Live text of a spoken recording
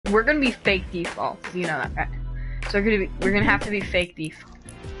we're gonna be fake defaults. You know that, right? So we're gonna have to be fake defaults.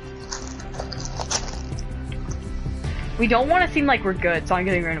 We don't want to seem like we're good, so I'm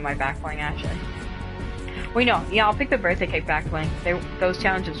getting rid of my back bling actually. Wait, no, yeah, I'll pick the birthday cake back bling. Those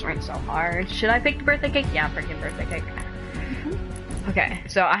challenges weren't so hard. Should I pick the birthday cake? Yeah, I'm picking birthday cake. Okay,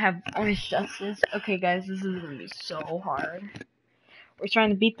 so I have orange justice. Okay, guys, this is gonna be so hard. We're trying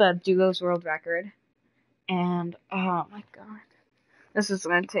to beat the Duos world record, and oh my god, this is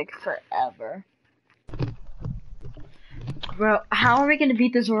gonna take forever. Bro, how are we gonna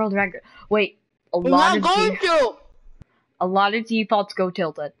beat this world record? Wait, a lot of defaults go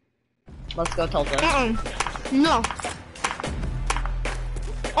tilted. Let's go tilted. No.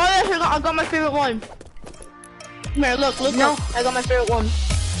 Oh yes, I got my favorite one. Here, look, No. I got my favorite one.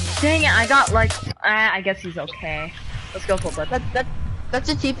 Dang it, I got like, I guess he's okay. Let's go tilted. That's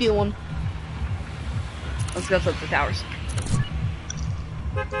a TP one. Let's go tilted towers.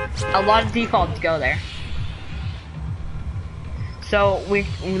 A lot of defaults go there. So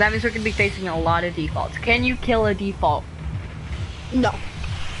that means we're gonna be facing a lot of defaults. Can you kill a default? No.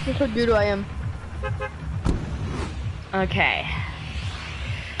 Look how good I am. Okay.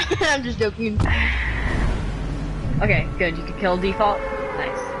 I'm just joking. Okay, good. You can kill a default.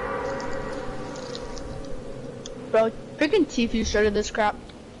 Nice. Bro, freaking TP started this crap.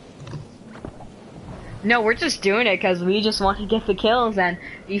 No, we're just doing it because we just want to get the kills, and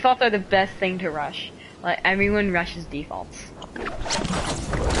defaults are the best thing to rush. Like, everyone rushes defaults. I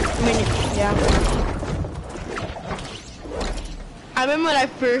mean, yeah. I remember when I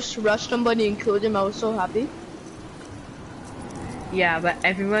first rushed somebody and killed him, I was so happy. Yeah, but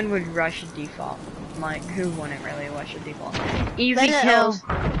everyone would rush a default. Like, who wouldn't really rush a default? Easy kill.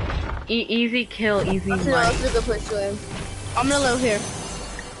 Easy kill, easy money. That's a good place to live. I'm gonna live here.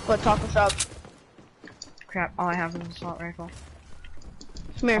 For a taco shop. Crap, all I have is an assault rifle.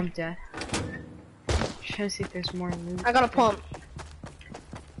 Come here. I'm dead. Trying to see if there's more loot. I got a pump.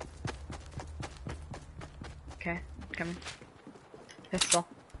 Okay, coming. Pistol.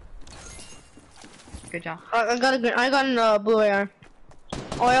 Good job. I got a blue AR.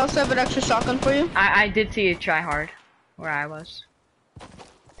 Oh, I also have an extra shotgun for you. I did see a try hard where I was.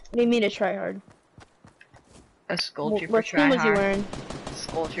 What do you mean a try hard? A skull trooper what try skin was hard. he wearing?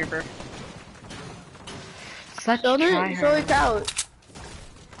 Skull trooper. Such Show try it hard. out.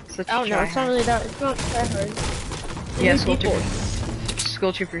 Such I don't know, it's not really that. It's not try hard. Yeah, skull troopers.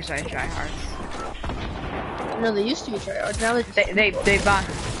 Skull troopers are try hards. No, they used to be try hard. Now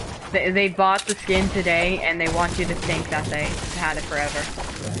they bought the skin today, and they want you to think that they had it forever.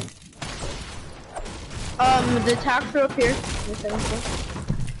 The attacks are up here.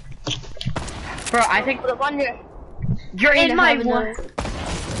 Bro, I think. Put up on your. You're in my one.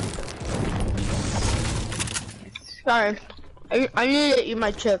 Sorry, I need to eat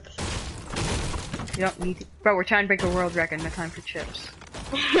my chips. You don't need to. Bro, we're trying to break a world record. No time for chips.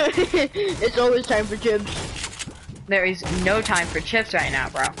 It's always time for chips. There is no time for chips right now,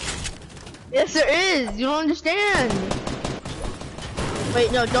 bro. Yes, there is. You don't understand.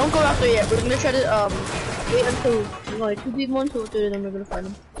 Wait, no, don't go after yet. We're gonna try to wait until like 2 people until 3, then we're gonna find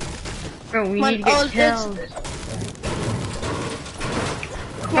them. Bro, we need to get killed.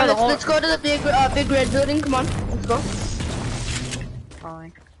 Come on, let's go to the big red building. Come on, let's go.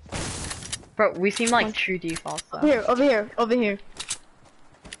 Falling. Bro, we seem like true defaults though. Over here.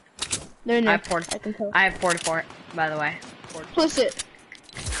 They're in there. I can tell. I have port, by the way. Place it.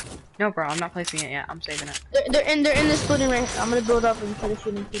 No, bro, I'm not placing it yet. I'm saving it. They're in this building right here. I'm gonna build up and try to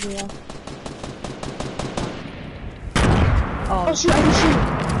shoot them through the wall. Oh shoot! I can shoot.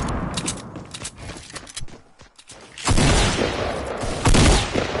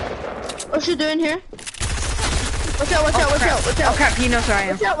 Oh shoot! They're in here. Watch out! Oh crap! He knows where I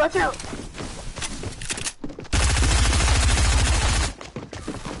am. Watch out!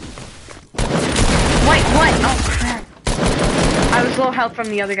 What? Oh crap! I was low health from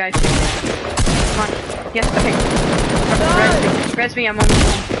the other guy. Come on. Yes. Okay. Res me. I'm on. No,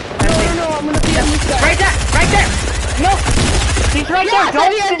 I'm gonna be on this guy. Right there. No. He's right there.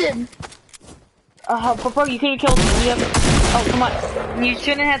 Don't. Ended. Bro, you could have killed him. Oh, come on. You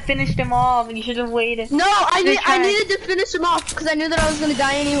shouldn't have finished him off. You should have waited. No, I needed to finish him off because I knew that I was gonna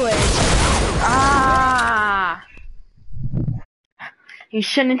die anyway. Ah. You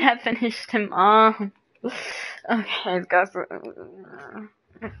shouldn't have finished him off. Okay, guys.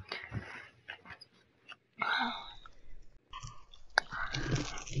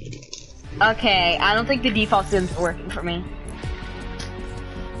 Okay, I don't think the default skin's working for me.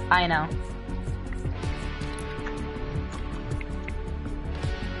 I know.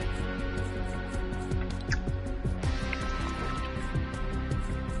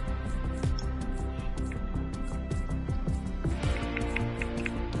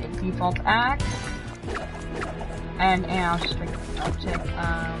 default axe. And I'll just pick, I'll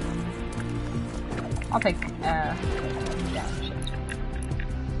take, down shift.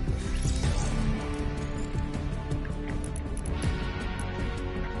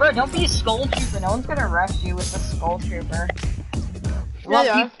 Bro, don't be a skull trooper. No one's gonna rush you with the skull trooper. Well,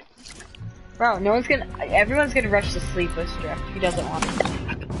 Yeah. Bro, no one's gonna. Everyone's gonna rush the sleepless drift. Who doesn't want it?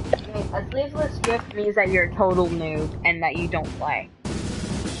 A sleepless drift means that you're a total noob and that you don't play.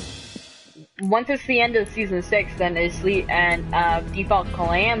 Once it's the end of season 6, then default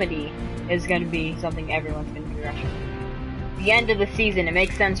calamity is gonna be something everyone's gonna be rushing. The end of the season, it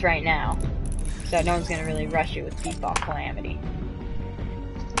makes sense right now. So no one's gonna really rush you with default calamity.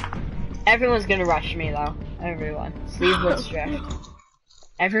 Everyone's gonna rush me though. Everyone. Sleeveless drift.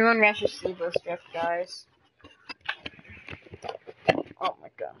 Everyone rushes sleeveless drift, guys. Oh my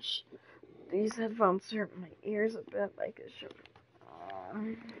gosh. These headphones hurt my ears a bit like it should.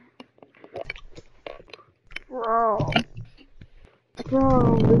 Bro,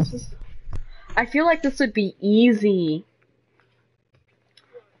 this is. I feel like this would be easy.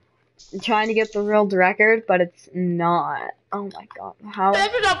 I'm trying to get the world record, but it's not. Oh my god, how? I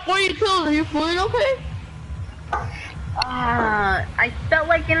got 40 kills. Are you feeling okay? I felt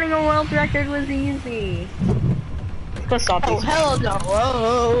like getting a world record was easy. Let's go stop these. Oh hell no!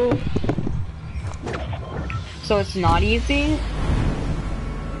 Whoa. So it's not easy?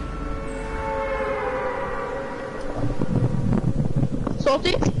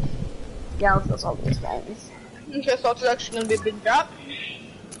 Salty? Yeah, let's go solve these guys. Okay, salty's actually gonna be a big drop.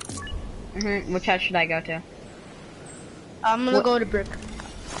 Which house should I go to? I'm gonna go to brick.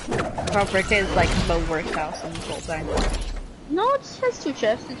 Bro, brick is like the worst house in the whole thing. No, it has 2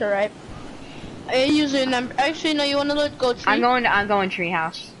 chests. It's alright. I usually number. Actually, no. You wanna go tree? I'm going tree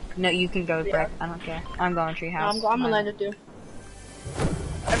house. No, you can go brick. I don't care. I'm going tree house. I'm gonna land it too.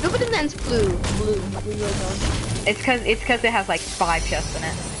 Everybody lands blue. Blue. We really don't. It's cause it has like 5 chests in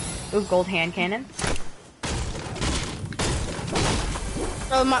it. Ooh, gold hand cannon.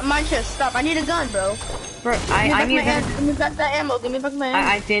 Oh, my chest. Stop. I need a gun, bro. Bro, I need that. Give me back that ammo. Give me back my ammo.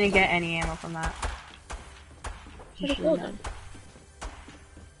 I didn't get any ammo from that.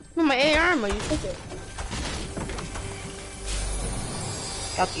 No, my AR ammo. You took it.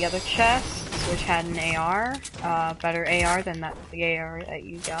 Got the other chest, which had an AR. Better AR than the AR that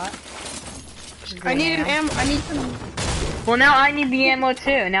you got. I need an ammo. I need some. Well, now I need the ammo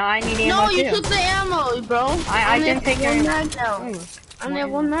too. Now I need ammo too. No, you took the ammo, bro. I didn't take your ammo. I only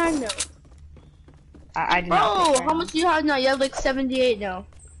have 1 mag now. I did not. Bro, how much do you have now? You have like 78 now.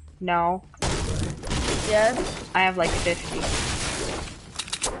 No. Yeah? I have like 50.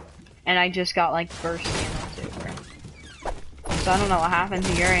 And I just got like burst ammo too, bro. So I don't know what happened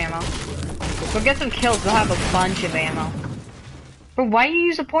to your ammo. We'll get some kills, we'll have a bunch of ammo. But why do you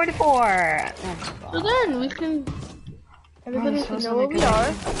use a point for? Oh so then we can. Everybody can know where we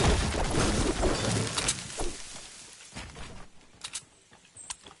are.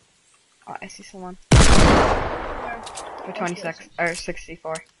 Oh, I see someone. For 26 or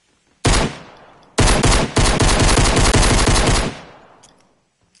 64.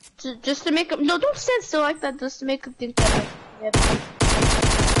 Just to make them. No, don't stand still like that. Just to make them think that. Yep.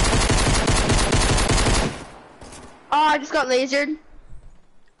 Oh, I just got lasered.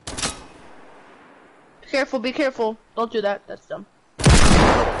 Careful, be careful. Don't do that. That's dumb.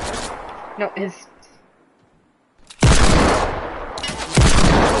 No, his.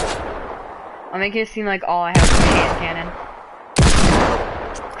 I'll make it seem like all I have is a hand cannon.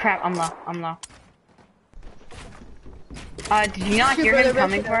 Crap, I'm low. I'm low. Did you not hear him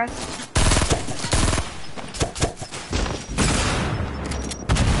coming for us?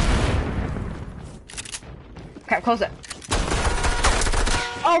 Crap, close it.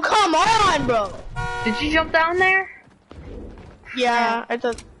 Oh, come on, bro. Did you jump down there? Yeah, I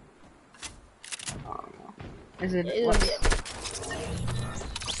thought. Oh, no. Is it?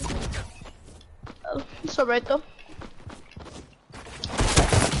 Oh, it's alright though.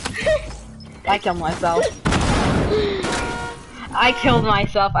 I killed myself. I killed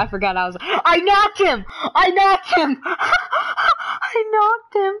myself. I forgot I was. I knocked him! I knocked him! I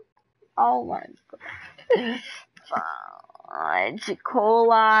knocked him! Oh my god. Fudge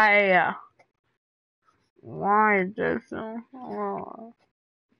coli. Why is this so hard?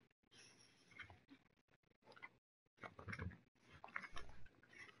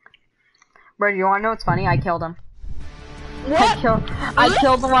 Bro, do you wanna know what's funny? I killed him. What? I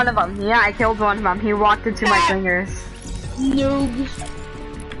killed one of them. Yeah, I killed one of them. He walked into my fingers. Noobs.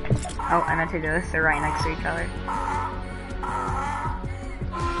 Oh, I meant to do this. They're right next to each other.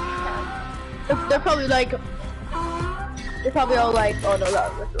 They're probably like. They're probably all like, oh no,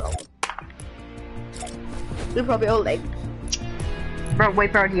 that's wrong. They're probably all like, bro,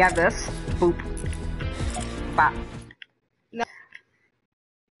 wait, bro, do you have this? Boop. Bop. no.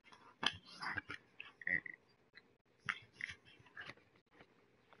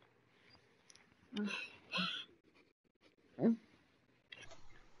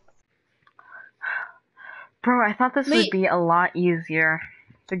 Bro, I thought this would be a lot easier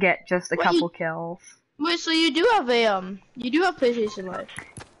to get just a couple kills. Wait, so you do have PlayStation Live?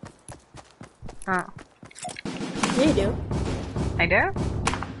 Oh. Yeah, you do. I do?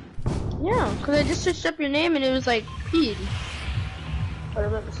 Yeah, because I just searched up your name and it was like Pete. I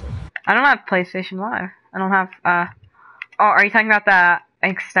don't have PlayStation Live. I don't have, oh, are you talking about the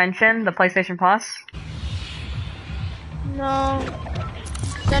extension, the PlayStation Plus? No.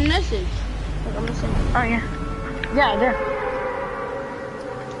 Send message. Like, I'm gonna send it. Oh, yeah. Yeah, I do.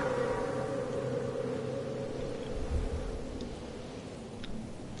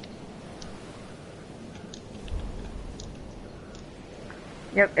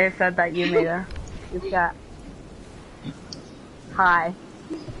 Yep, it said that you made a group chat. Hi.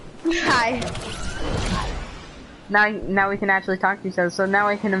 Hi. Now we can actually talk to each other. So now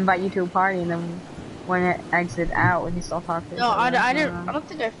I can invite you to a party, and then when it exits out, we can still talk to each No, other. I don't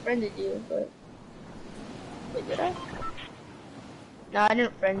think I friended you, but wait, did I? No, I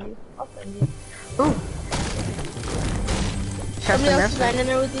didn't friend you. I'll friend you. Ooh. Somebody else signed in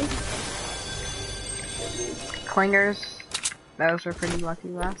there with you? Clingers. Those were pretty lucky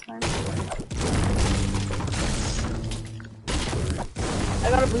last time. I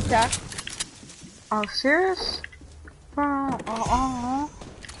got a blue tack. Oh, serious? Oh.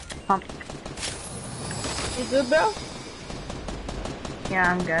 Pump. You good, bro?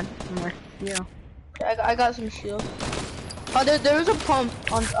 Yeah, I'm good. I'm with you. I got some shields. Oh, there was a pump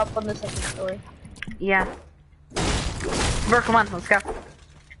up on the second story. Yeah. Bro, come on, let's go.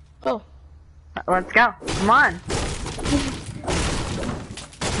 Oh. Let's go. Come on.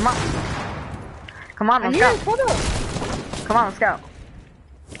 Come on. Come on, let's go. Come on, let's go.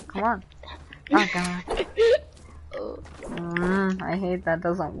 Come on. Oh, God. I hate that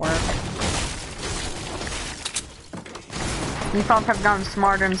doesn't work. Defaults have gotten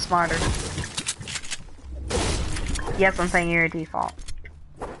smarter and smarter. Yes, I'm saying you're a default.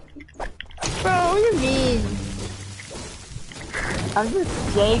 Bro, what do you mean? I'm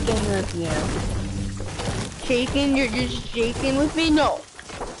just jaking with you. Shaking? You're just shaking with me? No.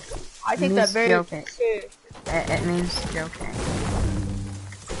 I take that very seriously. It means joking.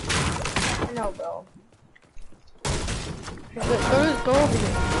 I know, bro. Go over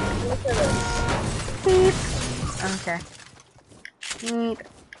here. Look at this. Beep. Okay.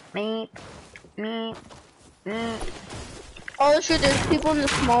 Meep. Oh shit, there's people in the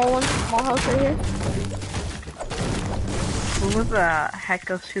small house right here. Who the heck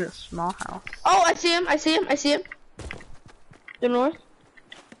goes to the small house? Oh, I see him. The north.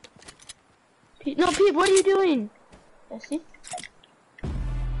 Pete, no, Pete, what are you doing? I see.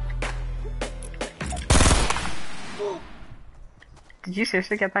 Did you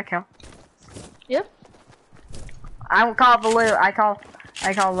seriously get that kill? Yep. I will call the loot. I call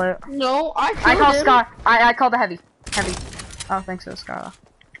loot. No, I call Scar. I call the heavy. Oh, thanks for the Scar.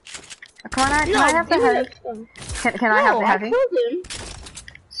 Come on, can I have the heavy? Can I have the heavy? I killed him.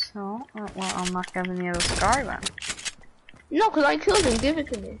 So, well, I'm not giving you the Scar then. No, cause I killed him. Give it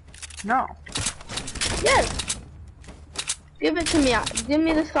to me. No. Yes. Give it to me. Give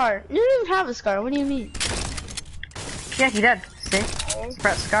me the Scar. You don't even have a Scar. What do you mean? Yeah, he did. See?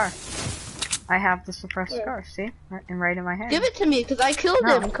 Suppressed Scar. I have the suppressed Scar. See? Right in my hand. Give it to me, cause I killed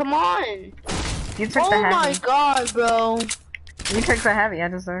him. Come on. You took the heavy. Oh my god, bro. You took the heavy. I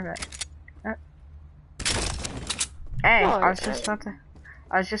deserve it. Hey, Oh, I was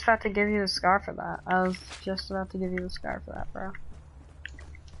just about to give you the Scar for that. bro.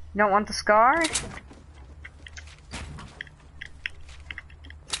 You don't want the Scar?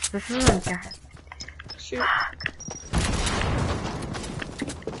 This isn't good. Shoot.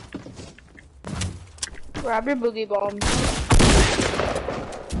 Grab your boogie bomb.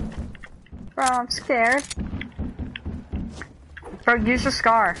 Bro, I'm scared. Bro, use the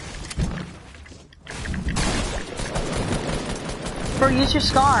Scar. Bro, use your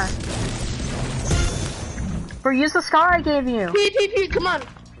Scar. Bro, use the Scar I gave you. Pete, come on.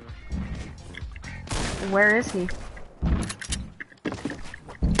 Where is he?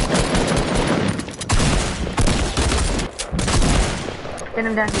 Get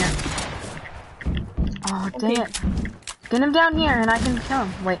him down here. Oh, dang it. Get him down here and I can kill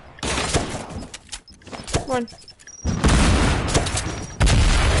him. Wait. Come on.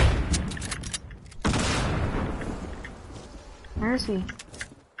 Where is he?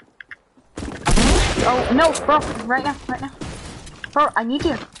 Oh, no, bro. Right now. Bro, I need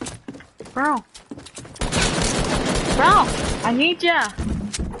you. Bro, I need ya.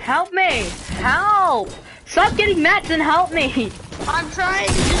 Help me. Help. Stop getting mats and help me. I'm trying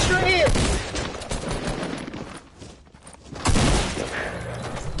to destroy it.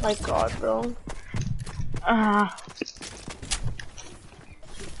 My God, bro.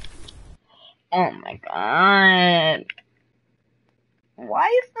 Oh my God. Why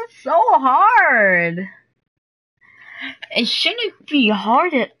is this so hard? It shouldn't be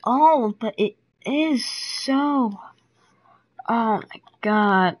hard at all, but it is so. Oh my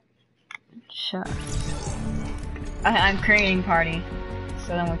God. Shut up. I'm creating party, so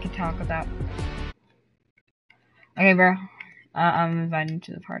then we can talk about. Okay, bro. I'm inviting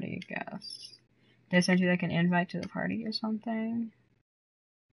to the party, I guess. Did I send you like an invite to the party or something?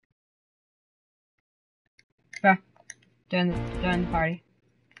 Bro, join the party.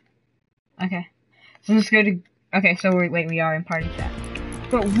 Okay. So let's go to. Okay, so wait, we are in party chat.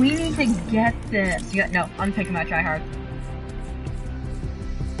 But we need to get this. No, I'm picking my tryhard.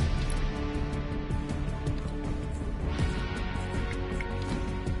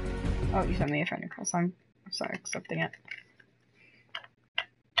 Oh, you sent me a friend request. I'm sorry, accepting it.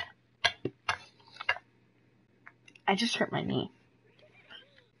 I just hurt my knee.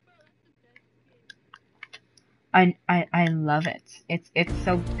 I love it. It's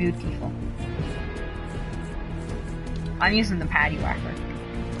so beautiful. I'm using the patty whacker.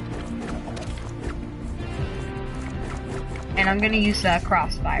 And I'm gonna use the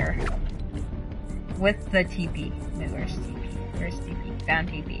crossfire. With the TP. Wait, where's TP? Where's TP? Found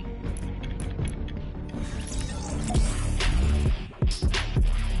TP.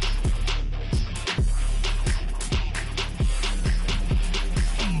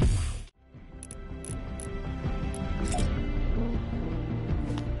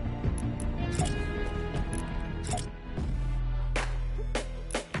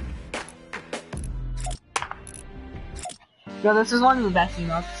 Yo, this is one of the best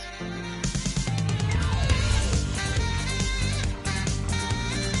emotes.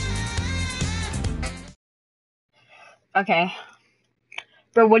 Okay.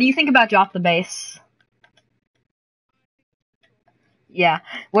 Bro, what do you think about drop the base? Yeah.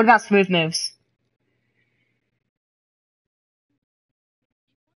 What about smooth moves?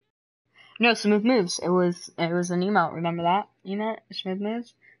 No, smooth moves. It was an emote. Remember that emote? Smooth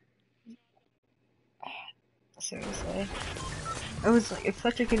moves. Seriously. It's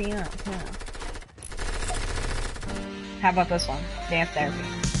such a good emote. Yeah. How about this one? Dance therapy.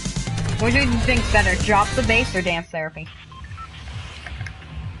 What do you think's better? Drop the bass or dance therapy?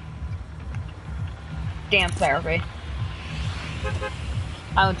 Dance therapy.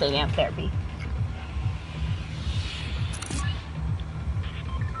 I would say dance therapy.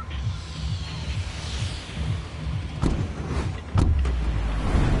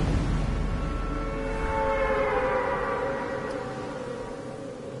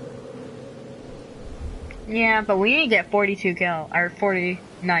 Yeah, but we need to get 42 kills, or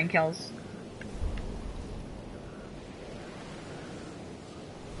 49 kills.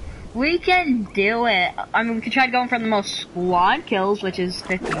 We can do it. I mean, we could try going for the most squad kills, which is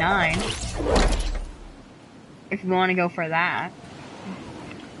 59. If we want to go for that.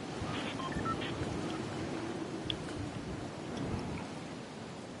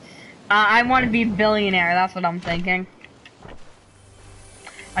 I want to be a billionaire, that's what I'm thinking.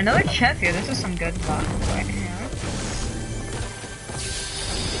 Another chest here, this is some good luck right here.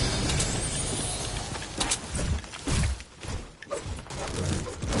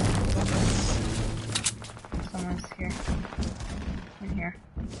 Someone's here. In here.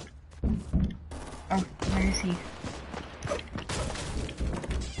 Oh, where is he?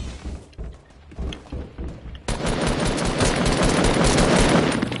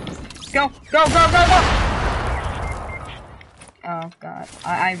 Go! Go, go, go, go! Oh god,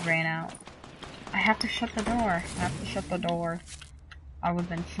 I ran out. I have to shut the door. I would've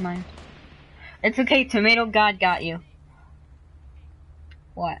been fine. It's okay, Tomato God got you.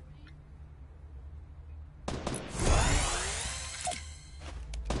 What?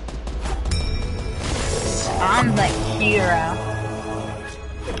 I'm the hero.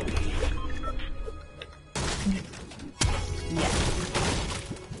 Yeah.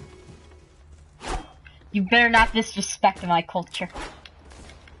 You better not disrespect my culture.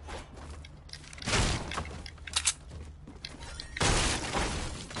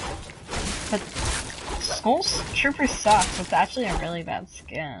 But Skull Trooper sucks. It's actually a really bad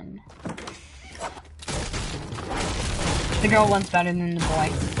skin. The girl one's better than the boy.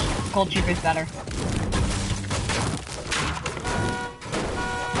 Skull Trooper's better.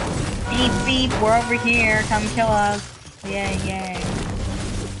 Beep beep, we're over here. Come kill us. Yay, yay.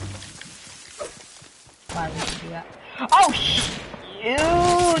 Why would you do that? Oh,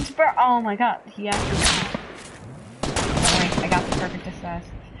 shoot, bro. Oh my god, he actually. Oh, wait, I got the perfect disguise.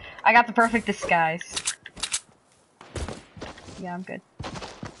 I got the perfect disguise. Yeah, I'm good.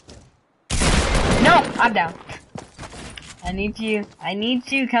 No, I'm down. I need you. I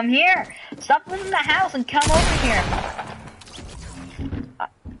need you. Come here. Stop living in the house and come over here.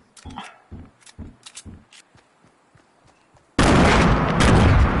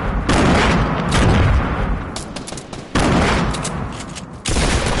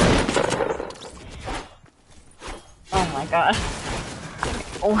 Oh my god.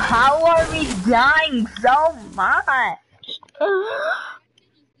 Oh, how are we dying so much?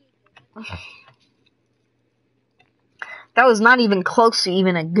 That was not even close to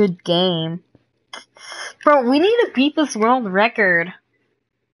even a good game. Bro, we need to beat this world record.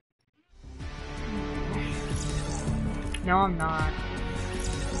 No, I'm not.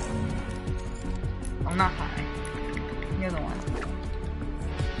 I'm not high. You're the one.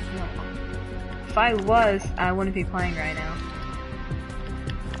 No. If I was, I wouldn't be playing right now.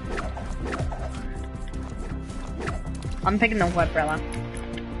 I'm picking the umbrella.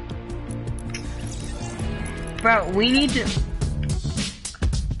 Bro, we need to...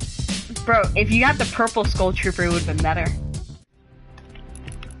 Bro, if you got the purple skull trooper, it would have been better.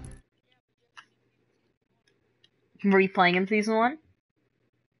 Were you playing in season 1?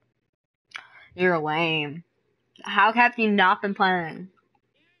 You're lame. How have you not been playing?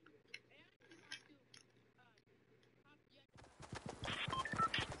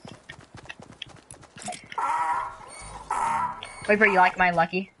 Wait, bro, you like my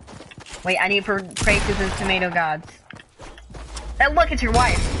lucky? Wait, I need to pray to the tomato gods. And look, it's your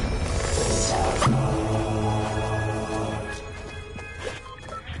wife.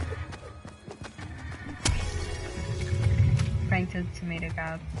 Praying to the tomato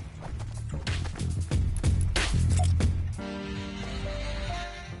gods.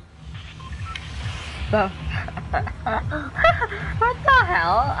 So. What the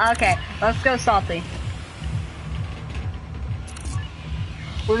hell? Okay, let's go salty.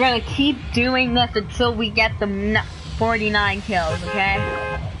 We're gonna keep doing this until we get the 49 kills, okay?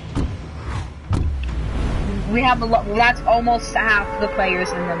 We have that's almost half the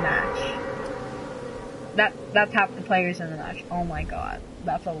players in the match. That's half the players in the match. Oh my god,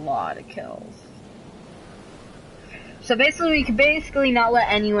 that's a lot of kills. So basically, we can not let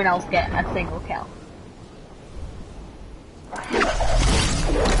anyone else get a single kill.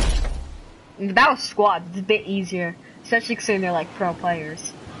 That was squad. It's a bit easier, especially considering they're like pro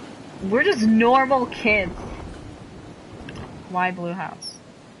players. We're just normal kids. Why blue house?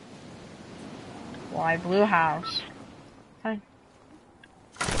 Why blue house? Fine.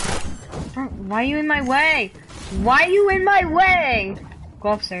 Bro, why are you in my way? Why are you in my way? Go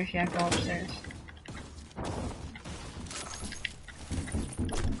upstairs, yeah, go upstairs.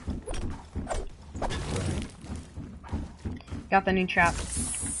 Got the new trap.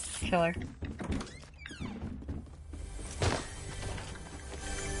 Killer.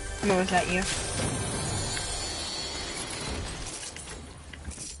 Or was that you?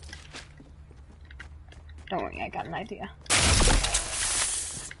 Don't worry, I got an idea.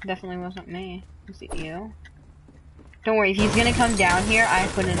 Definitely wasn't me. Was it you? Don't worry, if he's gonna come down here, I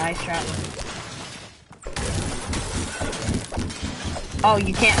put an ice trap. Oh,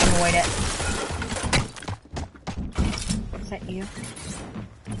 you can't avoid it. Is that you?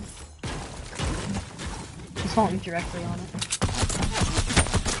 He's falling directly on it.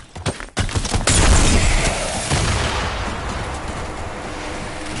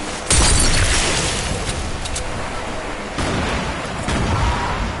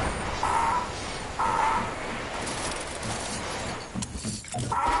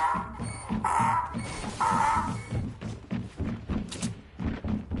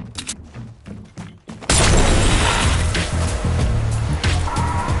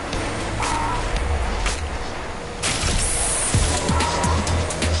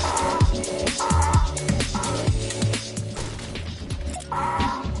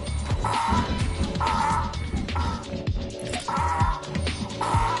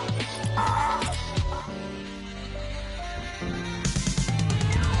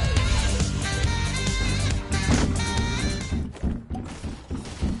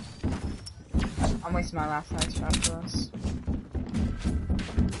 I'm wasting my last ice trap for this.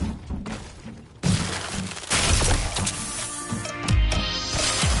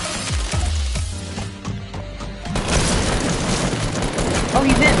 Oh,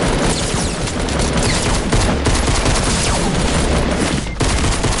 he's in!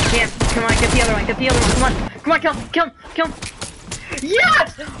 Damn. Get the other one. Get the other one. Come on. Come on. Kill him. Kill him. Kill him.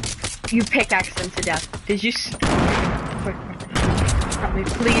 Yes! You pickaxed him to death. Did you? Help me,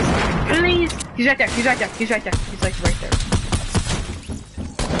 please. Please. He's right there. He's right there. He's right there. He's like right there.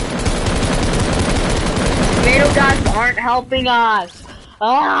 Tomato guys aren't helping us.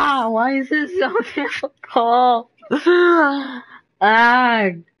 Ah, why is this so difficult? Ah,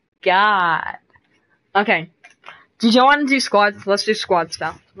 God. Okay. Did you want to do squads? Let's do squad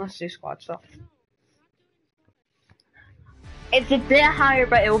stuff. Let's do squad stuff. It's a bit higher,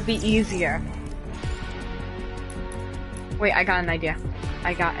 but it will be easier. Wait, I got an idea.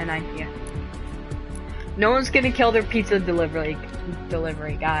 I got an idea. No one's gonna kill their pizza delivery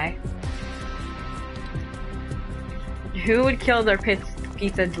guy. Who would kill their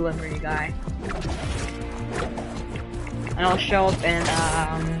pizza delivery guy? And I'll show up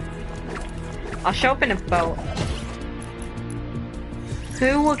in a boat.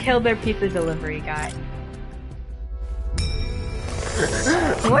 Who will kill their pizza delivery guy?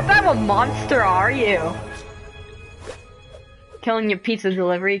 What type of monster are you? Killing your pizza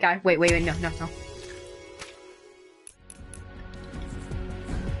delivery guy? Wait, no.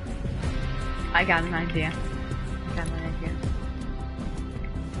 I got an idea.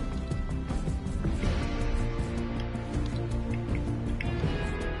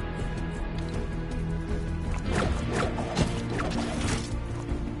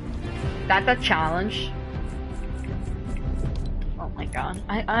 That's a challenge. Oh my god.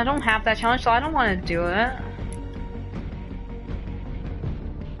 I don't have that challenge, so I don't want to do it.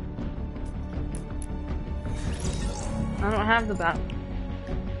 I don't have the battle.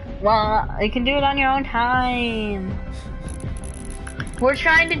 Well, you can do it on your own time. We're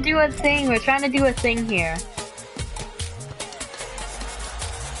trying to do a thing. We're trying to do a thing here.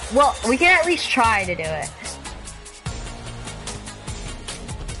 Well, we can at least try to do it.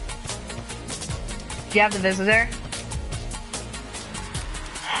 Do you have the visitor?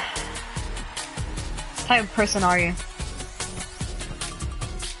 What type of person are you?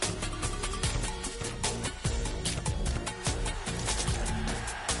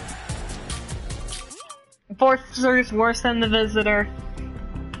 Enforcer's worse than the visitor.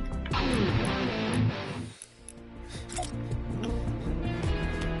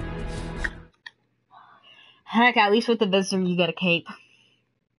 Heck, at least with the visitor you get a cape.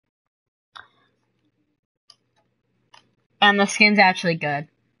 And the skin's actually good.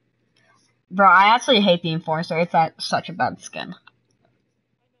 Bro, I actually hate the Enforcer. It's such a bad skin.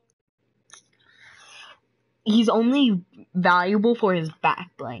 He's only valuable for his back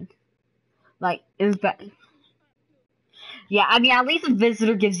bling. Like, his back. Yeah, I mean, at least a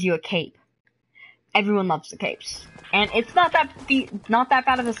visitor gives you a cape. Everyone loves the capes. And it's not that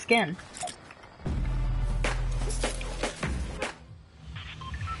bad of a skin.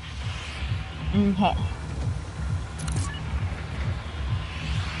 Okay.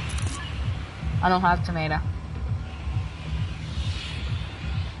 I don't have tomato.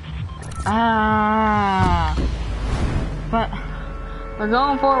 Ah. But we're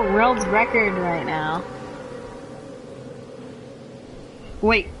going for a world's record right now.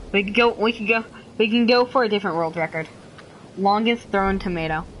 Wait, we can go for a different world record. Longest thrown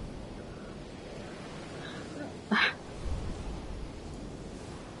tomato.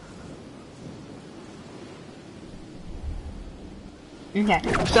 Okay,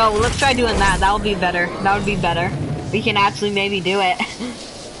 so let's try doing that. That would be better. That would be better. We can actually maybe do it.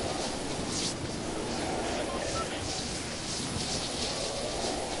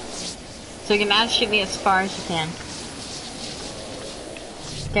 So you can now shoot me as far as you can.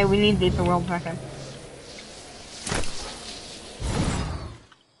 Okay, we need to beat the world record.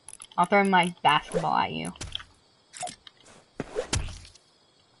 I'll throw my basketball at you.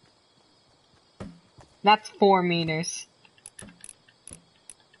 That's 4 meters.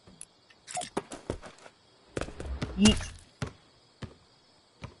 Yeet.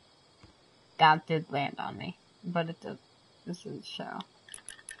 That did land on me, but it did. This is show.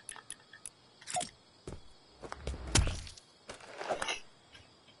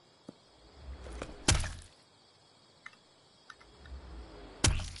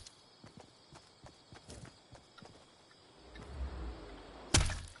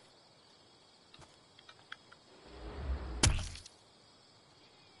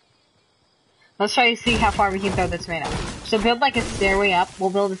 Let's try to see how far we can throw this tomato. So build like a stairway up.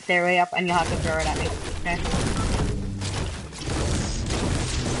 We'll build a stairway up and you'll have to throw it at me. Okay?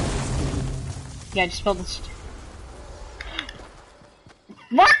 Yeah, just build this.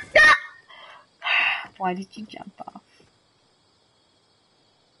 What the? Why did you jump off?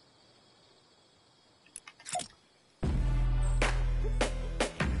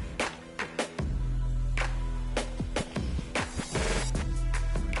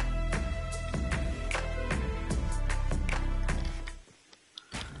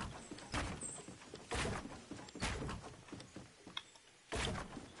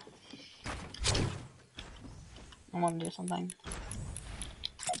 want to do something.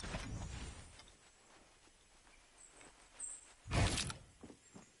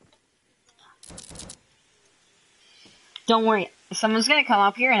 Don't worry, someone's gonna come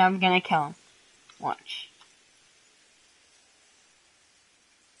up here and I'm gonna kill him. Watch.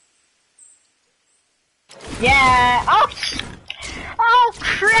 Yeah! Oh! Oh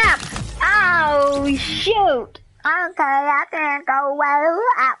crap! Oh shoot! Okay, that didn't go well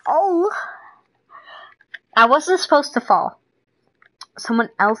at all. I wasn't supposed to fall. Someone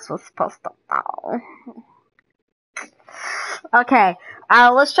else was supposed to fall. Okay,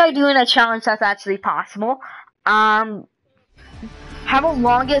 let's try doing a challenge that's actually possible. Have a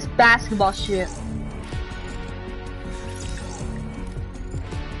longest basketball shoot.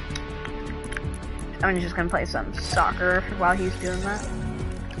 I'm just gonna play some soccer while he's doing that.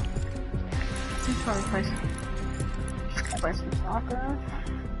 He's probably play some soccer.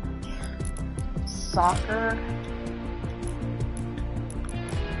 Soccer.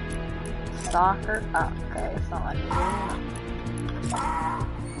 Oh, okay, it's not letting me do it.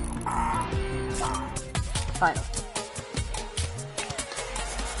 Fine.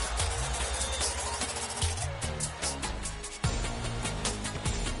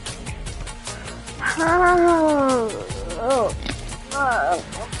 I'm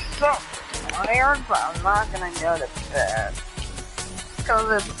so tired, but I'm not gonna go to bed.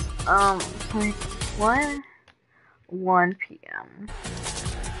 Cause it's, like, what? 1 p.m.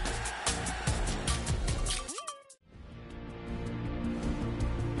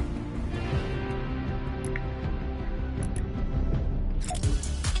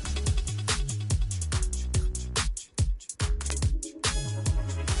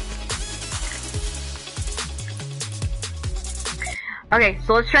 Okay,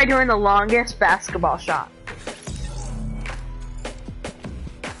 so let's try doing the longest basketball shot.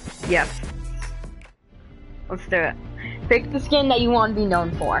 Yes. Let's do it. Pick the skin that you want to be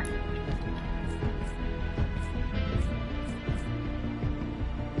known for.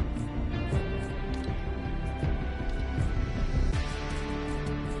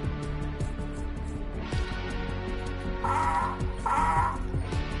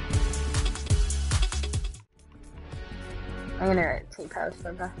 I'm gonna write team post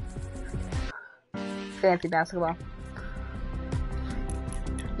for the fancy basketball.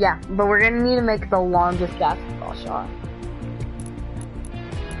 Yeah, but we're gonna need to make the longest basketball shot.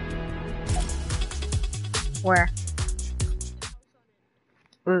 Where?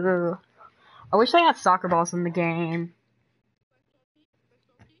 Ooh. I wish they had soccer balls in the game.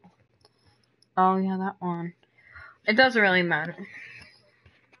 Oh yeah, that one. It doesn't really matter.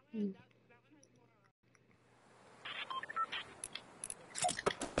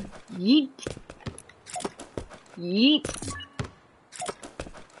 Yeet. Yeet.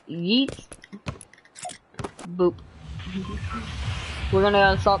 Yeet. Boop. We're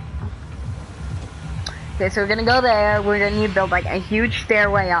gonna assault. Okay, so we're gonna go there. We're gonna need to build like a huge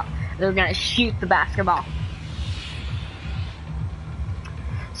stairway up. Then we're gonna shoot the basketball.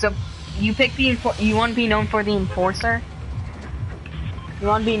 So you pick the you want to be known for the enforcer. You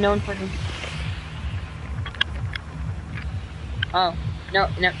want to be known for the. Oh no,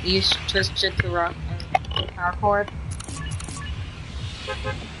 you switched it to rock power cord.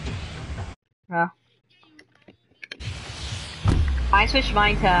 Yeah. I switched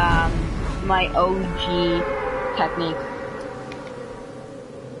mine to my OG technique.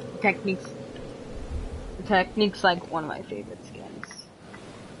 Technique's like one of my favorite skins.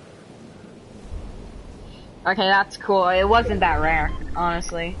 Okay, that's cool. It wasn't that rare,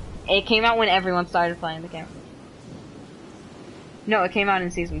 honestly. It came out when everyone started playing the game. No, it came out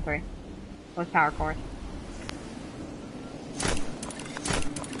in season 3 with power cord.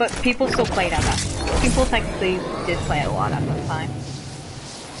 But people still played at that. People technically did play it a lot at the time.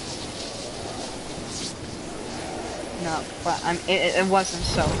 No, but it wasn't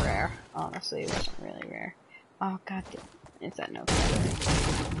so rare. Honestly, it wasn't really rare. Oh god damn. It's at no.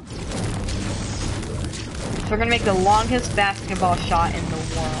 So we're gonna make the longest basketball shot in the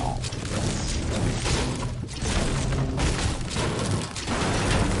world.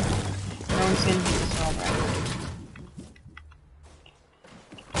 No one's gonna do this all right.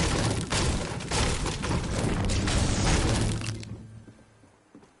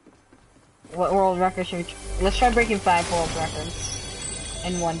 What world record should we let's try breaking 5 world records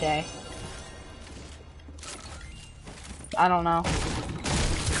in one day. I don't know.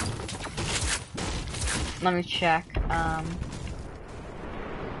 Let me check.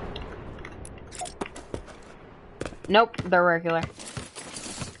 Nope, they're regular.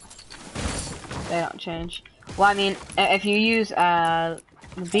 They don't change. Well, I mean, if you use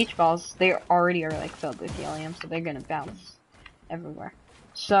The beach balls, they already are like filled with helium, so they're gonna bounce everywhere.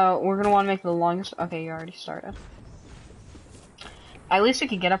 So we're gonna want to make the longest. Okay, you already started. At least we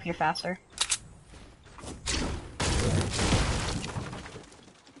can get up here faster.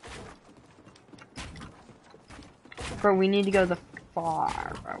 Bro, we need to go the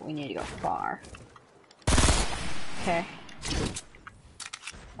far. Bro, we need to go far. Okay.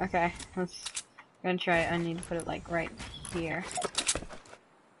 Okay, let's. I'm gonna try. I need to put it like right here.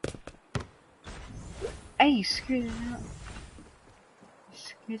 Hey, you screwed it up. You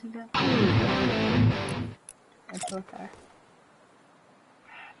screwed it up. It's okay.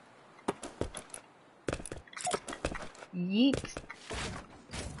 Yeet.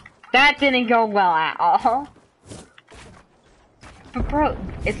 That didn't go well at all. But bro,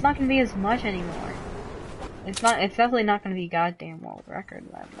 it's not gonna be as much anymore. It's definitely not gonna be goddamn world record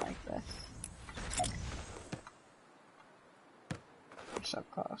then like this. We're so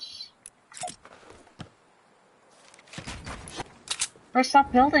close. Bro,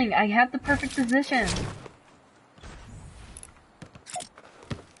 stop building. I have the perfect position.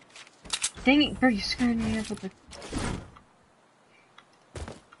 Dang it, bro, you screwed me up with the...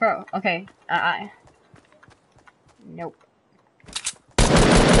 Bro, okay. Nope.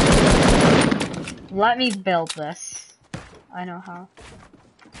 Let me build this. I know how.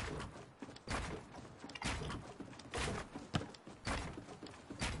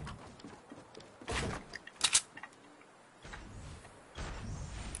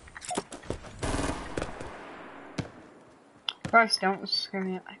 Bryce, don't screw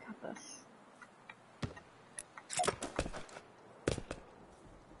me up. I got this.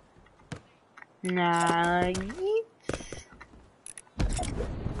 Nah, yeet.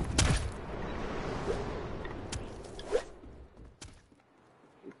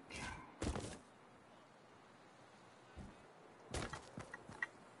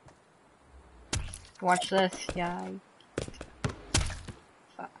 Watch this, yeah.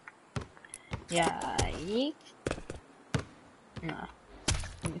 Fuck. Yeah, yeet. Nah.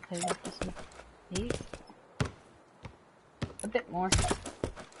 Let me play back this one. Yeet. A bit more.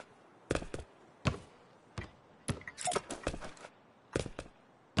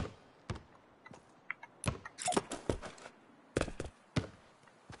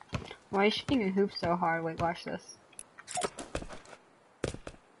 Why are you shooting a hoop so hard? Wait, watch this.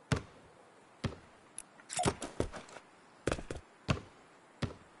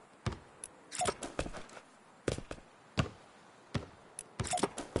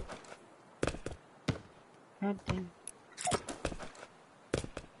 God damn.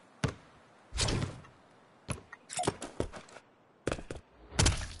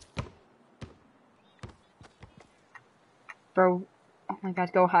 Bro, oh my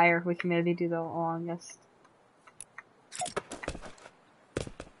god, go higher. We can maybe do the longest.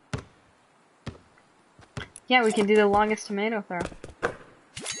 Yeah, we can do the longest tomato throw.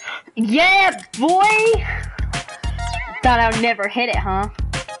 Yeah, boy! Thought I would never hit it, huh?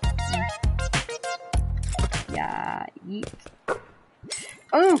 Yeah, yeet.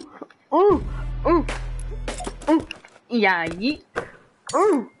 Ooh! Ooh! Ooh! Ooh! Yeah, yeet.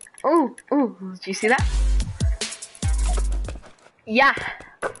 Ooh! Ooh! Ooh! Did you see that? Yeah!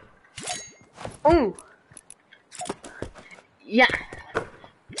 Ooh! Yeah!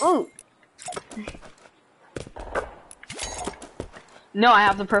 Ooh! No, I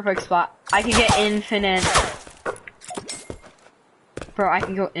have the perfect spot. I can get infinite. Bro, I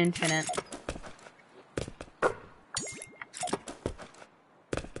can go infinite.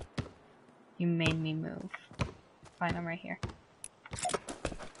 You made me move. Fine, I'm right here.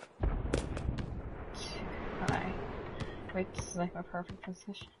 Hi. Wait, this is like my perfect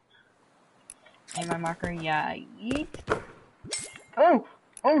position. And my marker, yeah, yeet. Oh!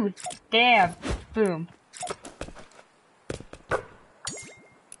 Oh, damn! Boom.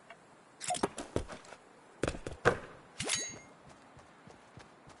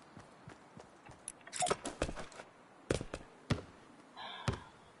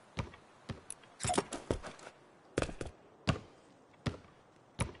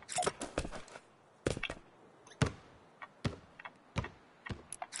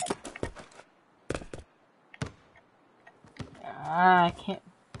 I can't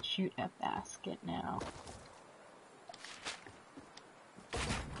shoot a basket now.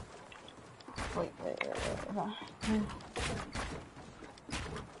 Wait.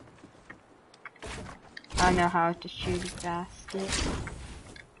 I know how to shoot a basket.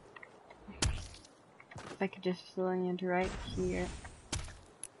 If I could just land right here.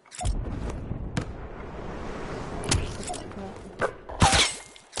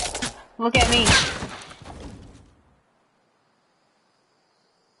 Look at me.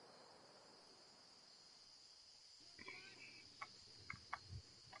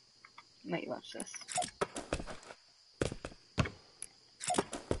 What's this?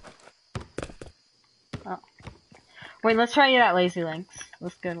 Oh. Wait, let's try it at Lazy Links.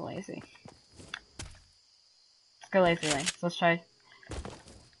 Let's go to Lazy. Let's go Lazy Links. Let's try.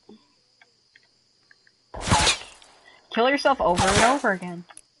 Kill yourself over and over again.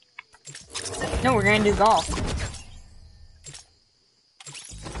 No, we're gonna do golf.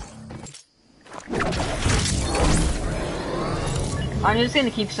 I'm just gonna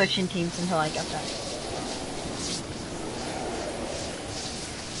keep switching teams until I get that.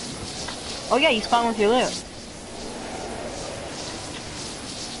 Oh yeah, you spawn with your loot.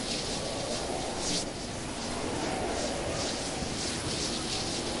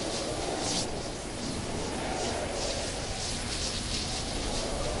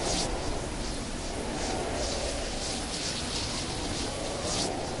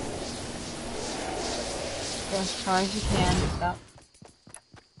 Go as far as you can. Stop.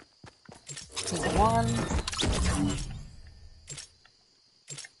 One.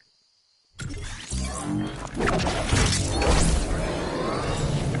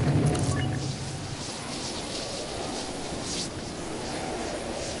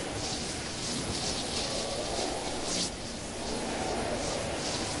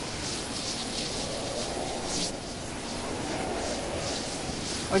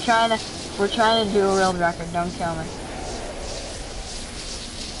 We're trying to do a world record. Don't kill me.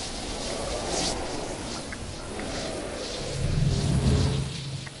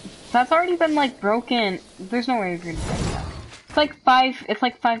 That's already been like broken. There's no way you're gonna break that. It's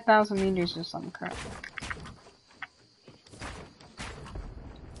like 5,000 meters or something crap.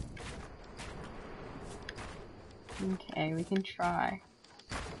 Okay, we can try.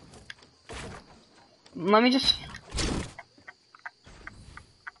 Let me just...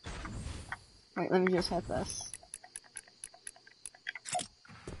 Wait, let me just hit this.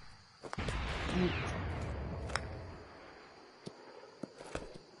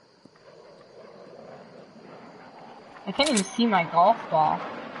 I can't even see my golf ball.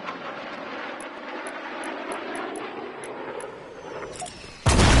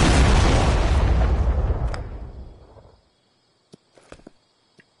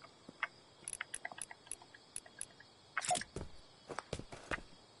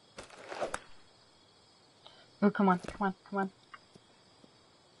 Oh, come on, come on, come on.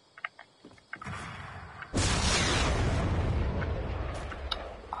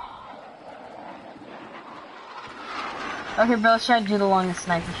 Okay, bro, let's try to do the longest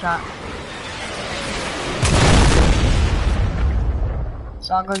sniper shot.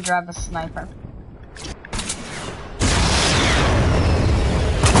 So I'll go grab a sniper.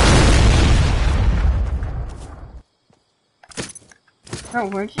 Bro,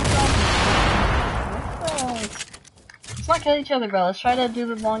 where'd you go? Let's not kill each other, bro. Let's try to do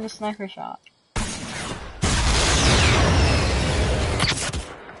the longest sniper shot.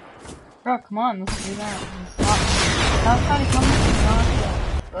 Bro, come on, let's do that. Stop trying to come with the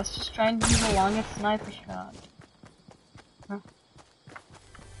shot. Let's just try and do the longest sniper shot. Huh.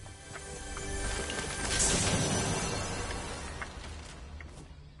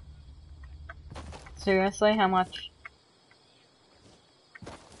 Seriously, how much?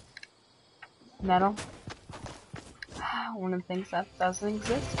 Metal? One of the things that doesn't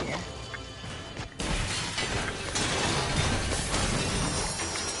exist here.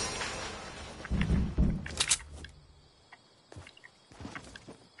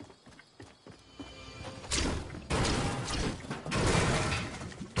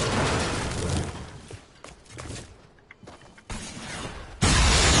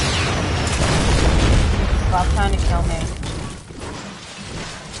 Stop trying to kill me.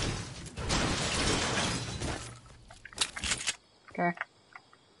 Okay.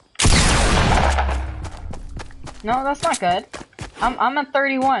 No, that's not good. I'm at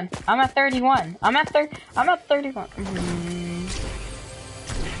 31. I'm at 31. I'm at 31. I'm at 31.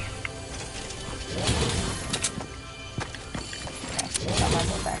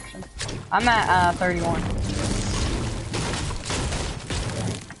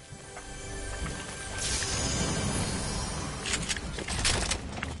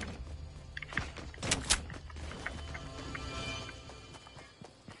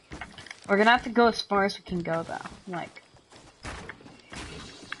 We're gonna have to go as far as we can go, though. Like,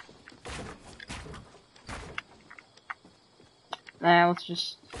 let's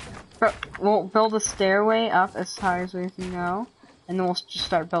just... We'll build a stairway up as high as we can go, and then we'll just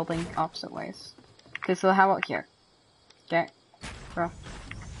start building opposite ways. Okay, so how about here? Okay, bro.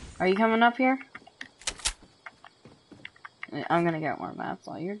 Are you coming up here? I'm gonna get more mats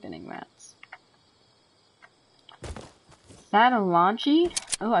while you're getting mats. Is that a launchy?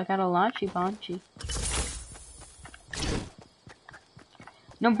 Oh, I got a launchy bonchy.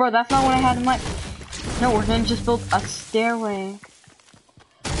 No, bro, that's not what I had in mind. No, we're gonna just build a stairway.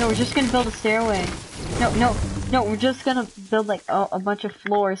 No, we're just gonna build a stairway. No, we're just gonna build like a bunch of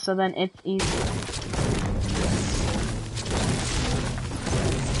floors so then it's easy.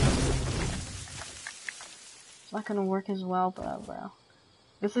 It's not gonna work as well, bro.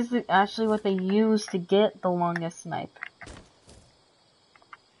 This is actually what they use to get the longest snipe.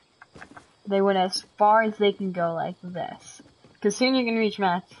 They went as far as they can go like this. Because soon you're gonna reach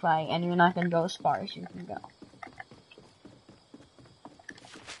max fight and you're not gonna go as far as you can go.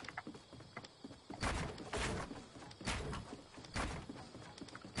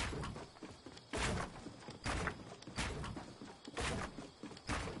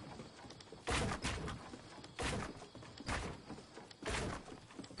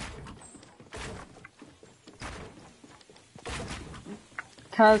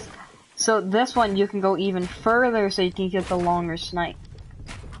 So this one you can go even further so you can get the longer snipe.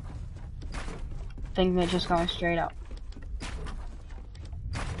 Thing that just going straight up.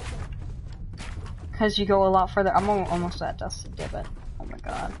 Cause you go a lot further. I'm almost at Dusty Divot. Oh my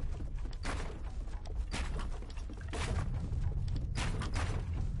god.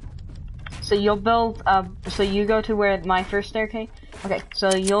 So you'll build so you go to where my first staircase. Okay,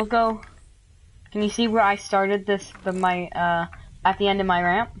 so you'll go. Can you see where I started this? At the end of my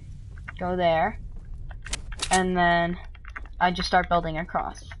ramp. Go there, and then I just start building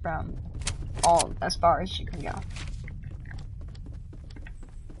across from all as far as you can go.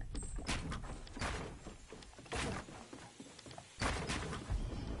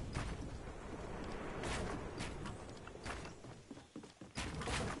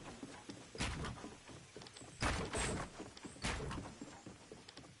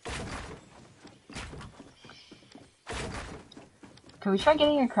 Can we try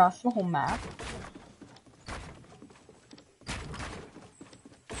getting across the whole map?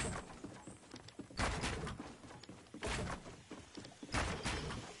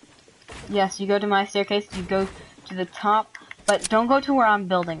 Yes, you go to my staircase, you go to the top, but don't go to where I'm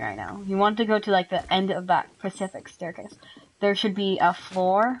building right now. You want to go to like the end of that Pacific staircase. There should be a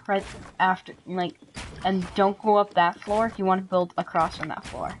floor right after, like, and don't go up that floor. You want to build across from that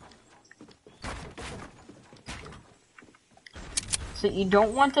floor. So you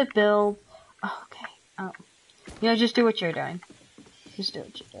don't want to build. Oh, okay. You know, just do what you're doing. Just do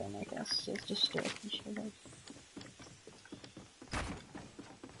what you're doing, I guess. Just do what you're doing.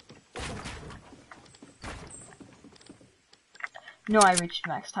 No, I reached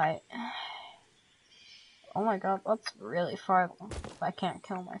max height. Oh my god, that's really far. I can't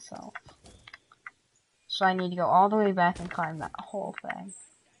kill myself. So I need to go all the way back and climb that whole thing.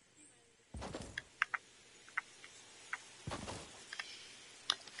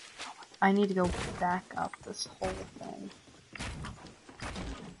 I need to go back up this whole thing.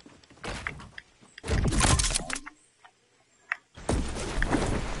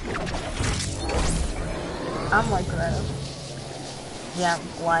 I'm like right. Yeah, I'm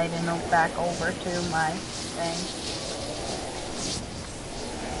gliding back over to my thing.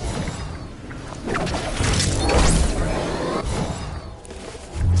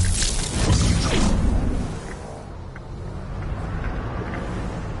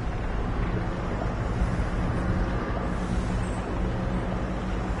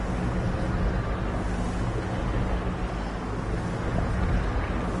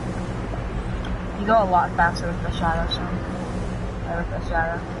 You go a lot faster with the shadow zone. With the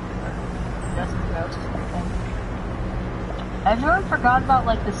shadow. Doesn't ghost or anything. Everyone forgot about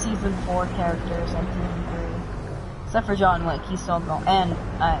like the season 4 characters and season 3. Except for John Wick, he's still going. And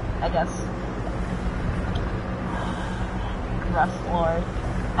I guess Rust Lord.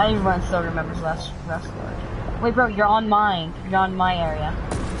 Everyone still remembers Rust Lord. Wait bro, you're on mine. You're on my area.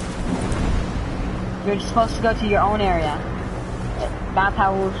 You're supposed to go to your own area. That's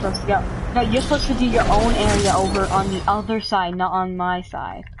how we're supposed to go. No, you're supposed to do your own area over on the other side, not on my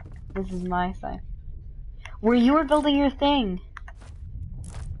side. This is my side. Where you were building your thing.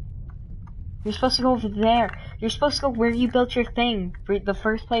 You're supposed to go over there. You're supposed to go where you built your thing. The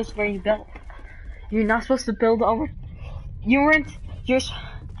first place where you built. You're not supposed to build over. You weren't.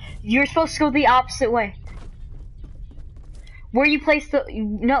 You're supposed to go the opposite way. Where you placed the.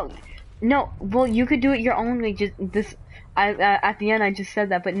 No. Well, you could do it your own way. Just this. At the end I just said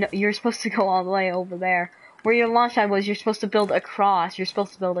that, but no, you're supposed to go all the way over there. Where your launch pad was, you're supposed to build across. You're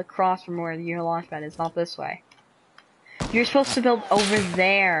supposed to build across from where your launch pad is, not this way. You're supposed to build over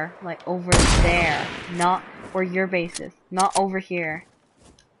there, like over there, not where your base is, not over here.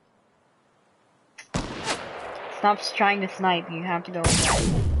 Stop trying to snipe, you have to go over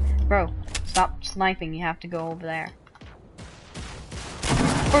there. Bro, stop sniping, you have to go over there.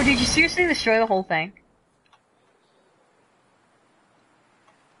 Bro, did you seriously destroy the whole thing?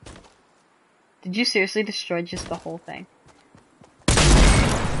 Did you seriously destroy just the whole thing?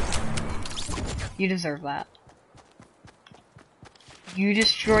 You deserve that. You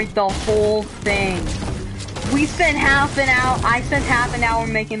destroyed the whole thing. We spent half an hour, I spent half an hour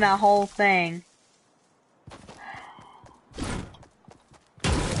making that whole thing.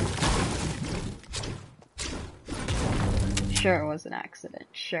 Sure, it was an accident,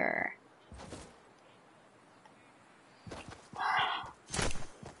 sure.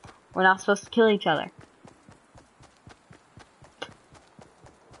 We're not supposed to kill each other.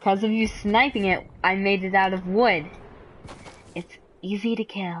 Because of you sniping it, I made it out of wood. It's easy to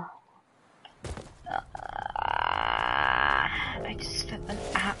kill. I just spent an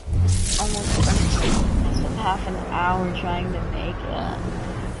hour, I spent half an hour trying to make it.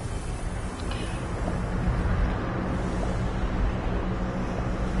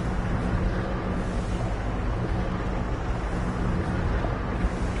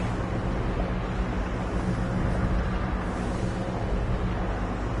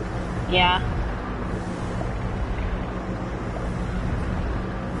 Yeah.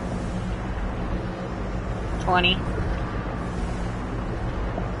 $20.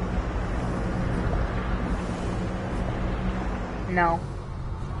 No.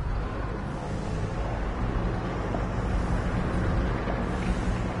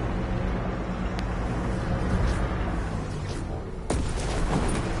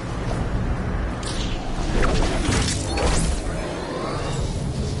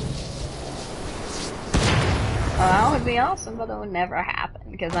 Oh, that would be awesome, but it would never happen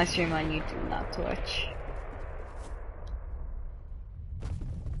because I stream on YouTube, not Twitch.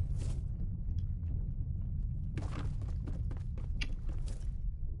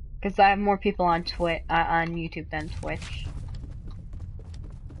 Because I have more people on on YouTube than Twitch.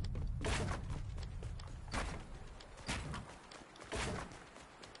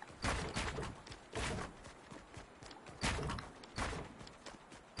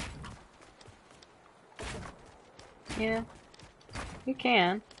 Yeah, you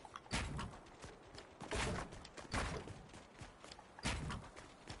can.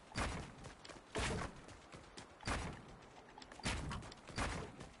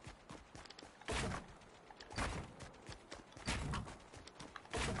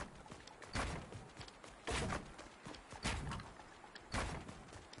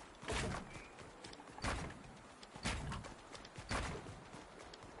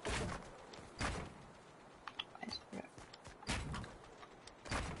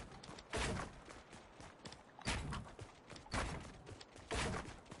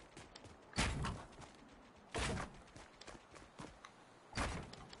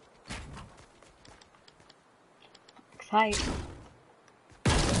 Excited.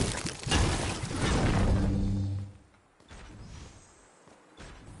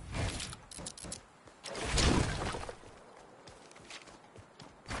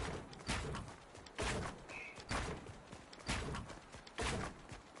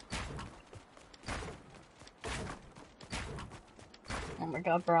 Oh my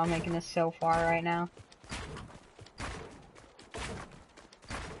god, bro, I'm making this so far right now.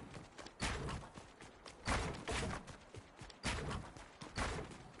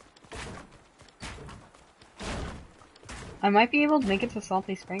 I might be able to make it to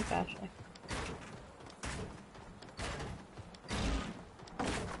Salty Springs, actually.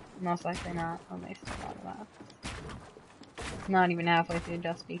 Most likely not. I'll make a lot of that. Not even halfway through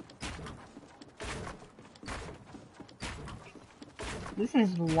Dusty. This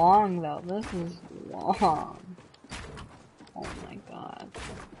is long, though. This is long. Oh my god.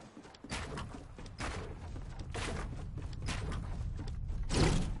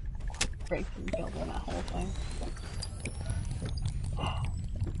 Breaking building that whole thing.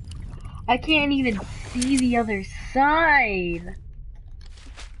 I can't even see the other side!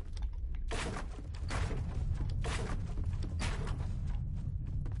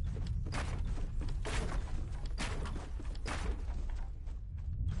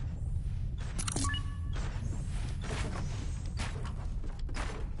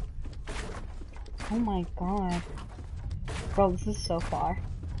 Oh my god. Bro, this is so far.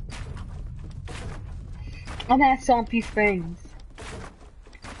 I'm at Salty Springs.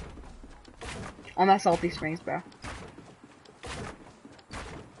 I'm at Salty Springs, bro.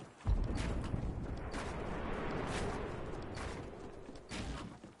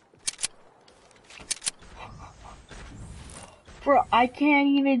 Bro, I can't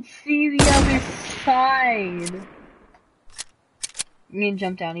even see the other side. I'm gonna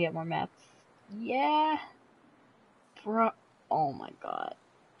jump down to get more maps. Yeah. Bro. Oh my god.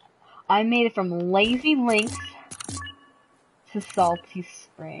 I made it from Lazy Links to Salty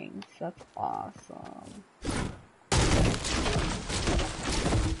Springs. That's awesome.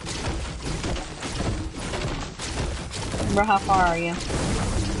 Bro, how far are you?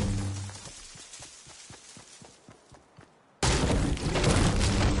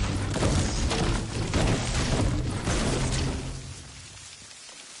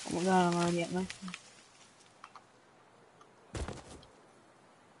 Oh my god, I'm already at my...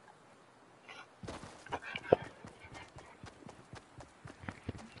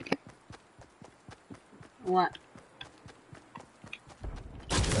 What?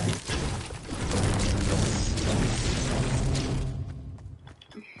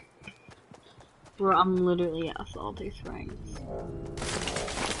 Bro, I'm literally at Salty Springs.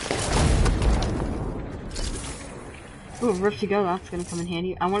 Ooh, Rift to Go, that's gonna come in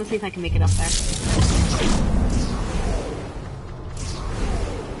handy. I wanna see if I can make it up there.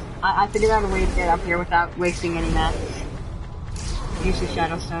 I figured out a way to get up here without wasting any mats. Use the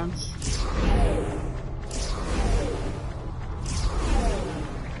Shadow Stones.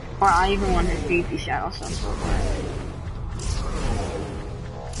 Or I even want to feed the Shadow Stones real quick.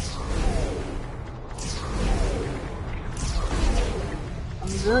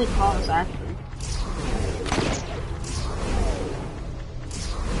 I'm really close, actually.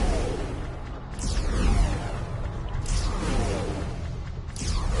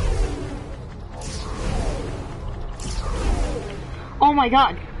 Oh my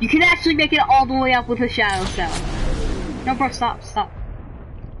god, you can actually make it all the way up with a Shadow Stone. No, bro, stop.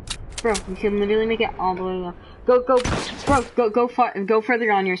 Bro, you can literally make it all the way up. Go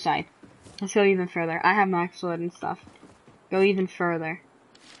further on your side. Let's go even further. I have max wood and stuff. Go even further.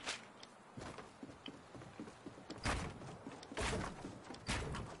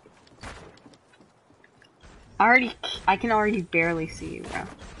 I can already barely see you, bro.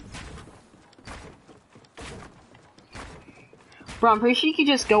 Bro, I'm pretty sure you can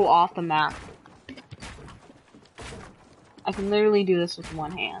just go off the map. I can literally do this with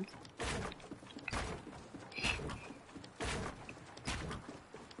one hand.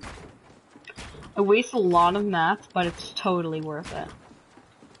 It wastes a lot of mats, but it's totally worth it.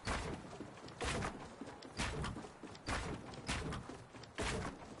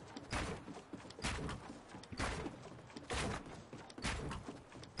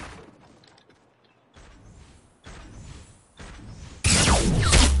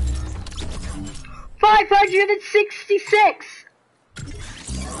 $566!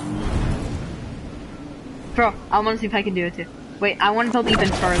 Bro, I want to see if I can do it too. Wait, I want to build even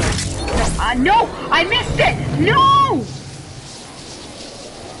further. No! I missed it! No!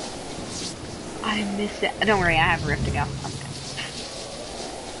 I missed it. Don't worry, I have a rift to go. I'm good.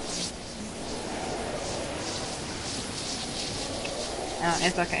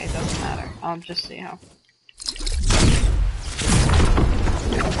 It's okay, it doesn't matter. I'll just see how.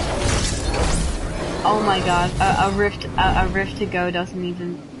 Oh my god, a rift to go doesn't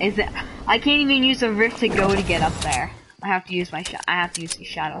even, I can't even use a rift to go to get up there. I have to use the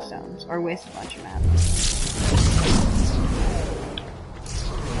Shadow Stones, or waste a bunch of maps.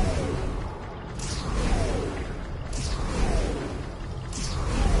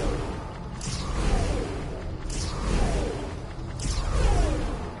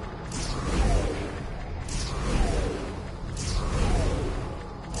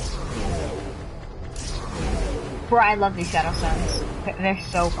 Bro, I love these Shadow Stones. They're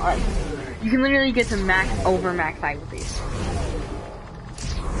so fun. You can literally get to max height with these.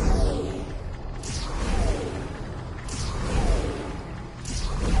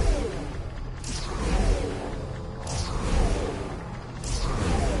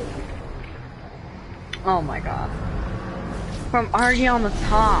 Oh my god. Bro, I'm already on the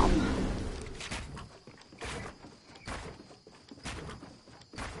top.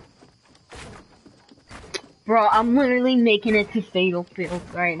 Bro, I'm literally making it to Fatal Field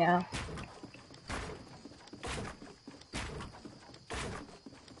right now.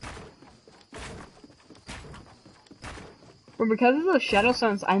 But because of those Shadow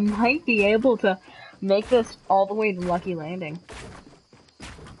Stones, I might be able to make this all the way to Lucky Landing.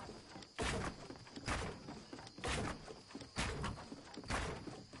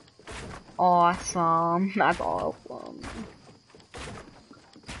 Awesome. That's awesome.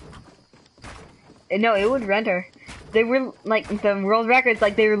 No, it would render. They were, like, the world records,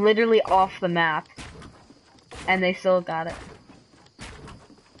 like, they were literally off the map. And they still got it.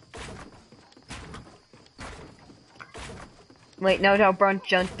 Wait, no, bro,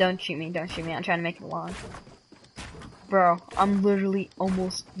 don't shoot me, don't shoot me. I'm trying to make it long. Bro, I'm literally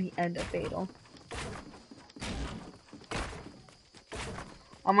almost the end of Fatal.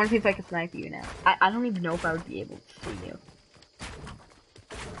 I'm gonna see if I can snipe you now. I don't even know if I would be able to see you.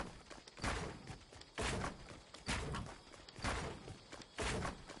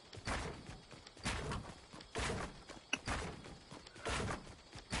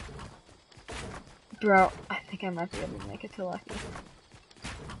 Bro, I think I might be able to make it to Lucky.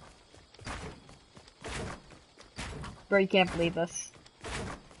 Bro, you can't believe this.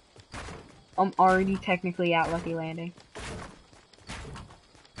 I'm already technically at Lucky Landing.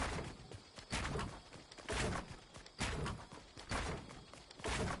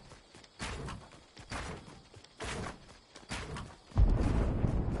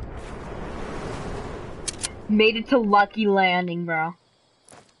 Made it to Lucky Landing, bro.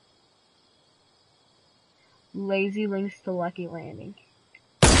 Lazy links to Lucky Landing.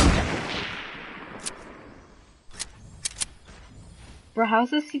 Bro, how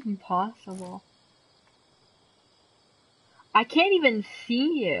is this even possible? I can't even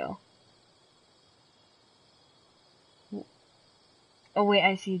see you. Oh wait,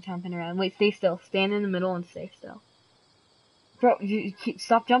 I see you jumping around. Wait, stay still. Stand in the middle and stay still. Bro, you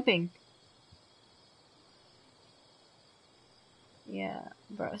stop jumping. Yeah,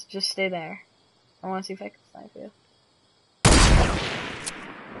 bro, just stay there. I wanna see if I can snipe you.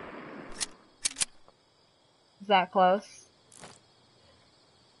 Is that close?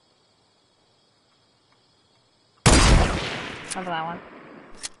 How about that one?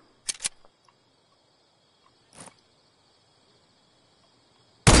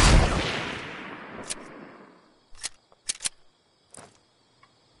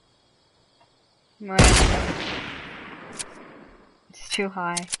 Right. It's too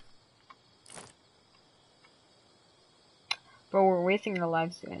high. Bro, we're wasting our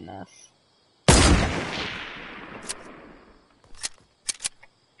lives doing this.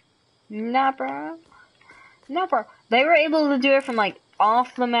 Nah, bro. Nah, bro. They were able to do it from, like,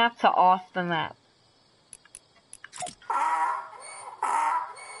 off the map to off the map.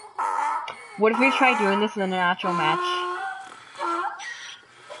 What if we try doing this in an actual match?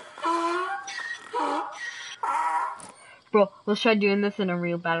 Bro, let's try doing this in a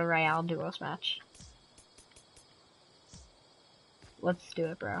real Battle Royale duos match. Let's do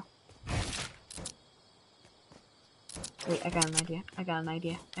it, bro. Wait, I got an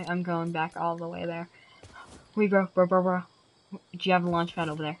idea. I'm going back all the way there. Wait, bro. Do you have a launch pad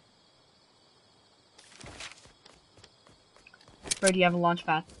over there? Bro, do you have a launch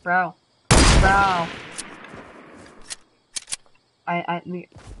pad? Bro.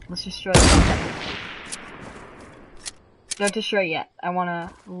 Let's destroy it. Don't destroy it yet. I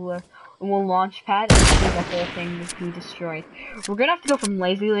wanna look. We'll launch pad and see the whole thing be destroyed. We're gonna have to go from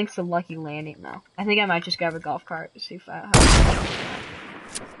Lazy Links to Lucky Landing now. I think I might just grab a golf cart to see if I have.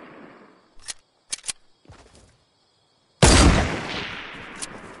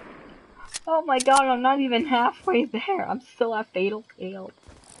 Oh my god, I'm not even halfway there. I'm still at Fatal Field.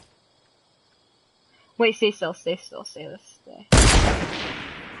 Wait, stay still. Stay. Stay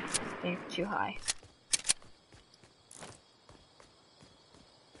too high.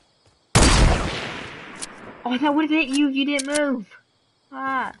 Oh, that would've hit you if you didn't move.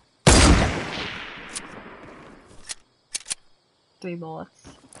 Ah. 3 bullets.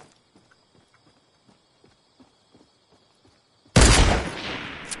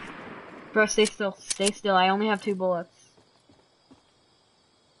 Bro, stay still. I only have 2 bullets.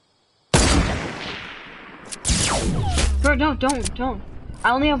 Bro, don't. I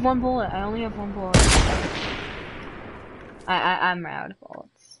only have 1 bullet. I'm out of bullets.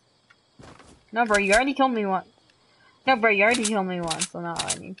 No, bro, you already killed me once. So now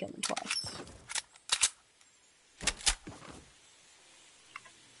I need to kill me twice.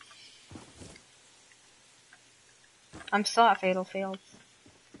 I'm still at Fatal Fields.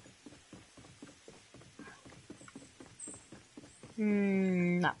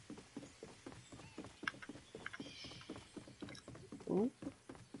 No. Ooh,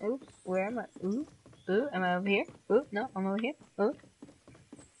 where am I? Ooh, am I over here? Ooh, no, I'm over here. Ooh.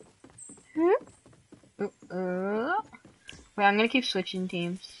 Wait, I'm gonna keep switching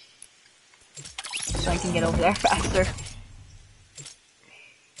teams so I can get over there faster.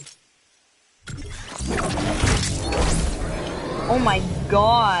 Oh my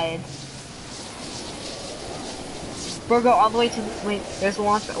god. Bro, go all the way to the, wait, there's the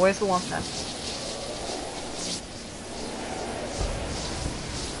launch pad. Where's the launch pad?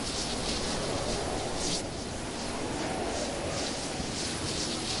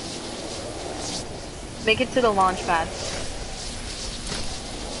 Make it to the launch pad.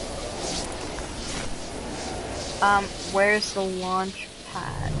 Where's the launch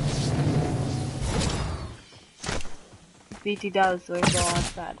pad? BT does, where's the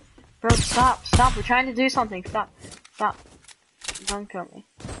launch pad? Bro, stop, stop, we're trying to do something, stop, stop. Don't kill me.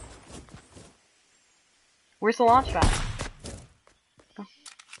 Where's the launch pad? Oh.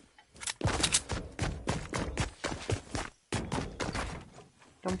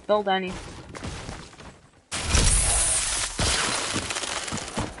 Don't build any.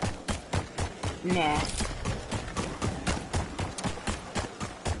 Nah.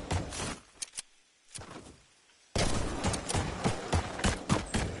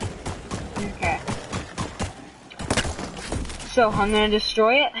 Okay. So, I'm gonna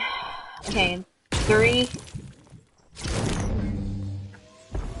destroy it. Okay, 3.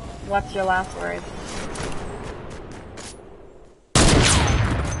 What's your last word?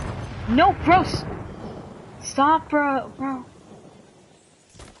 No, bro! Stop, bro.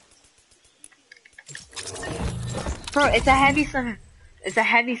 Bro, it's a heavy sniper. It's a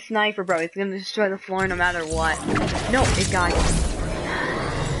heavy sniper, bro. It's gonna destroy the floor no matter what. No, it got you.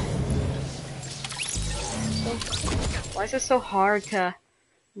 Why is it so hard to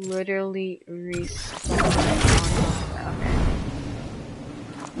literally respawn?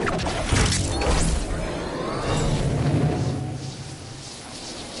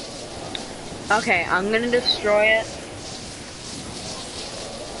 Okay, I'm gonna destroy it.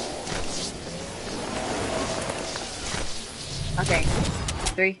 Okay,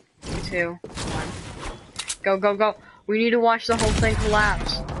 3, 2, 1. Go, go, go. We need to watch the whole thing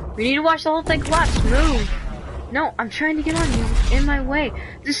collapse. We need to watch the whole thing collapse. Move. No, I'm trying to get on you. In my way.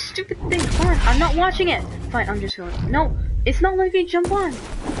 This stupid thing. Come on, I'm not watching it. Fine, I'm just going. No, it's not letting me jump on.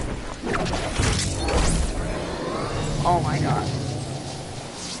 Oh my god.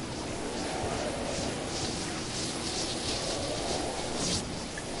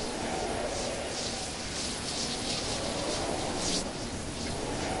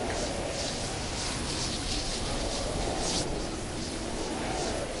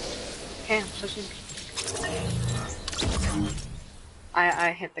 Okay, I'm switching.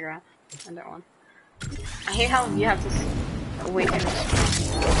 I hit the ground. I don't want. I hate how you have to wait to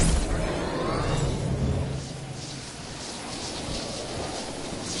respawn.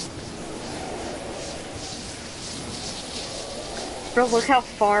 Bro, look how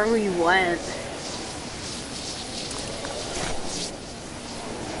far we went.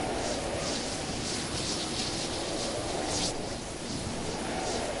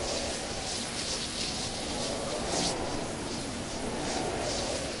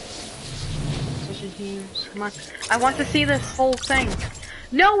 Come on. I want to see this whole thing.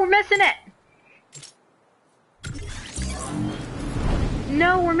 No, we're missing it!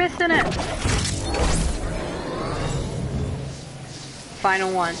 No, we're missing it!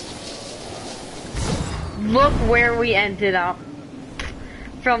 Final one. Look where we ended up.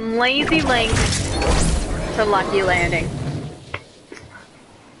 From Lazy Links to Lucky Landing.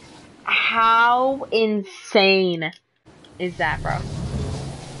 How insane is that, bro?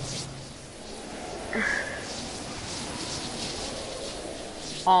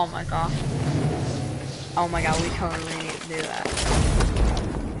 Oh my god. Oh my god, we totally need to do that.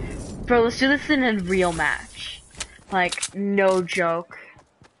 Bro, let's do this in a real match. Like, no joke.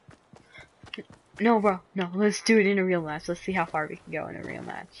 No, bro, no, let's do it in a real match. Let's see how far we can go in a real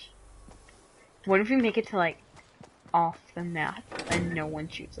match. What if we make it to, like, off the map and no one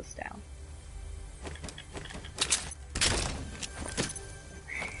shoots us down?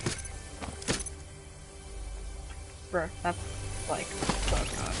 Bro, that's like so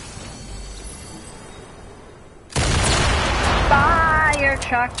good. Fire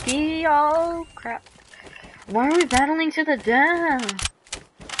Chucky! Oh crap! Why are we battling to the death?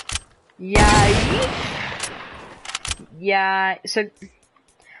 Yeah. So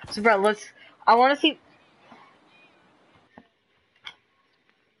bro, let's. I want to see.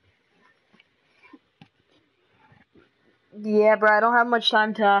 Yeah, bro, I don't have much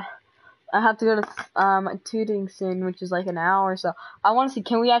time to. I have to go to tutoring soon, which is like an hour or so. I want to see,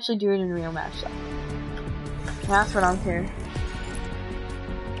 can we actually do it in a real match though? That's what I'm here.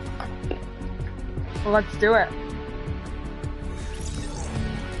 Well, let's do it.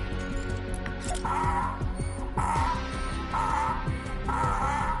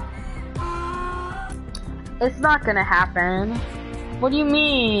 It's not gonna happen. What do you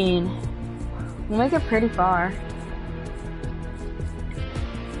mean? We'll make it pretty far.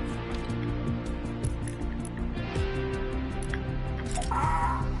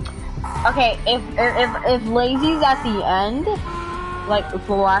 Okay, if Lazy's at the end, like if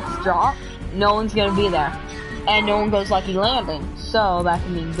the last drop, no one's gonna be there, and no one goes Lucky Landing, so that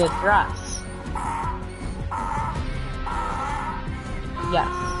can be good for us. Yes.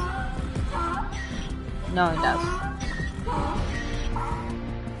 No, it does.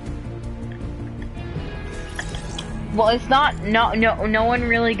 Well, it's not. No one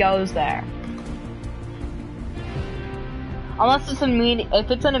really goes there. Unless it's an immediate.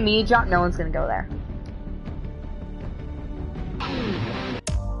 If it's an immediate drop, no one's gonna go there.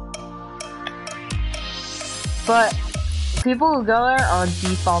 But people who go there are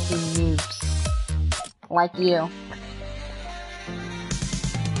defaulting noobs, like you.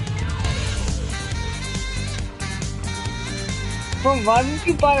 Bro, why didn't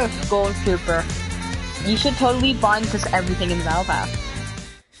you buy a Skull Trooper? You should totally bind just everything in the Battle Pass.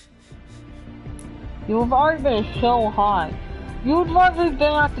 You've already been so high. You would rather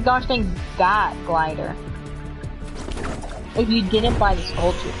been at the gosh dang Bat Glider. If you didn't buy the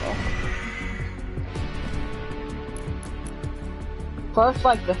Skull Trooper. First,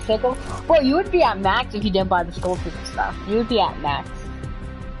 like the sickle. Bro, you would be at max if you didn't buy the Skull Trooper stuff. You would be at max.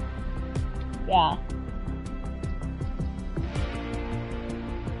 Yeah.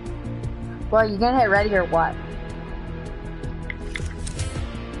 Bro, you gonna hit ready or what?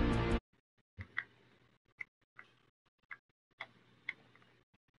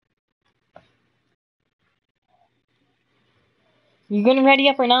 You gonna ready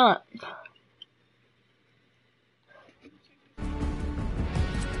up or not?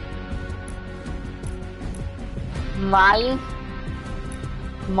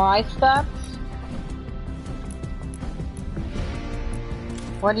 My steps?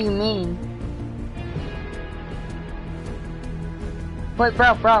 What do you mean? Wait,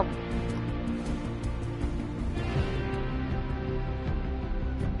 bro.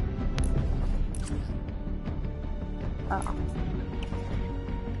 Oh.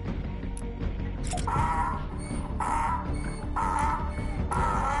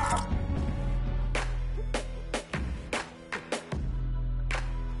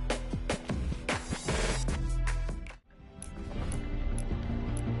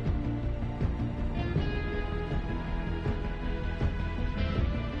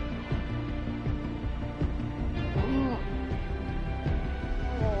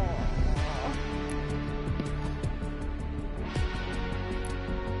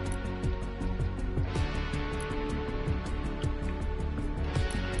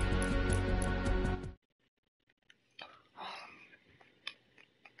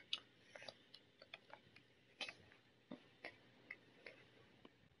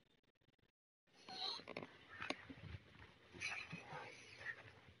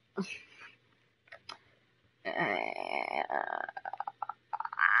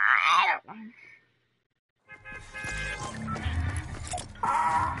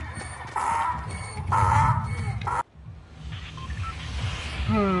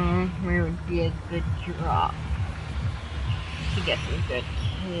 Where would be a good drop to get some good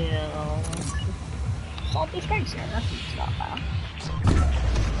kills? Salty Springs here, that's not bad.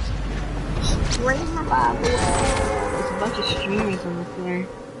 Streamer Bible. There's a bunch of streamers on this there.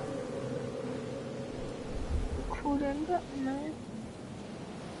 Couldn't get no.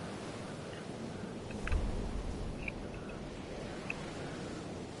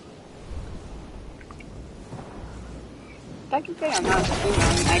 Technically, I'm not a streamer.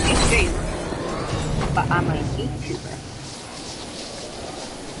 I mean, I do stream, but I'm a YouTuber.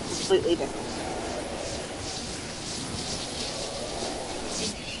 Completely different.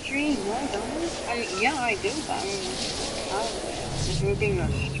 Stream, why don't I? I mean, yeah, I do, but I mean, if you're being a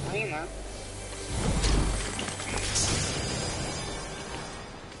streamer.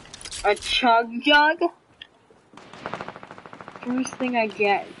 A chug jug? First thing I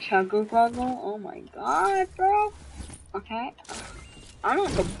get, chuggle gruggle. Oh my god, bro. Okay. I'm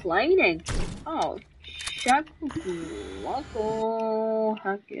not complaining. Oh, chuggle gruggle.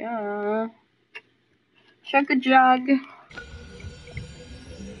 Heck yeah. Chug a jug.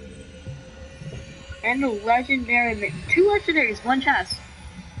 And a legendary, 2 legendaries, 1 chest.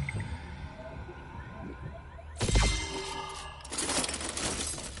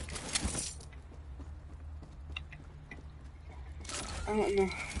 I don't know.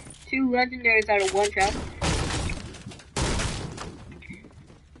 2 legendaries out of 1 chest.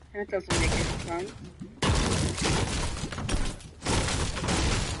 That doesn't make any sense.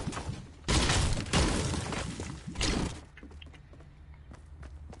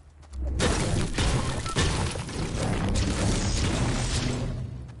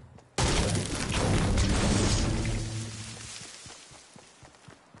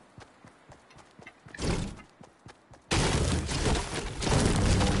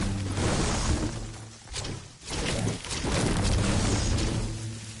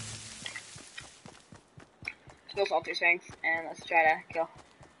 those salty things and let's try to kill.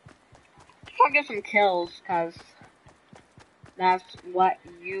 Try to get some kills, cause that's what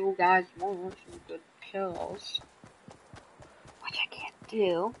you guys want, some good kills. Which I can't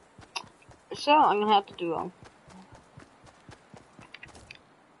do. So I'm gonna have to do them.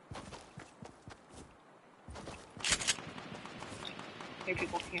 There are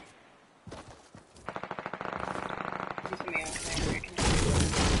people here. There's a man out there.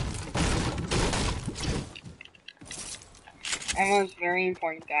 Ammo is very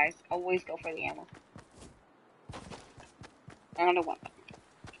important, guys. Always go for the ammo. And a weapon.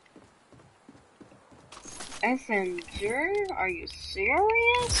 SMG? Are you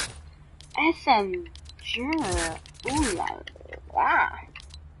serious? SMG? Ooh la la.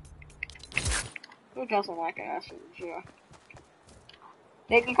 Who doesn't like an SMG?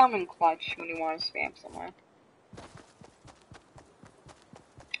 They can come in clutch when you want to spam somewhere.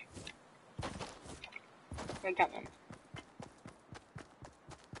 They're coming.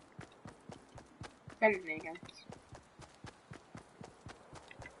 7 miniguns.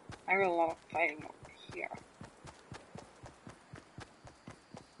 I really love fighting over here.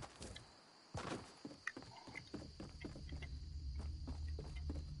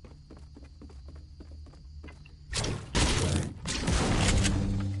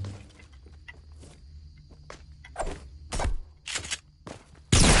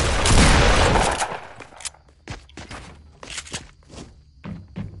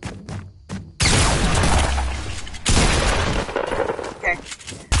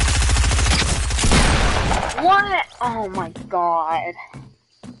 What? Oh my god.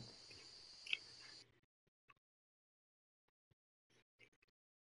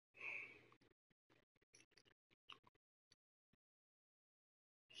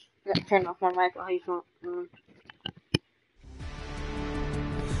 Yeah, turn off my mic while he's not.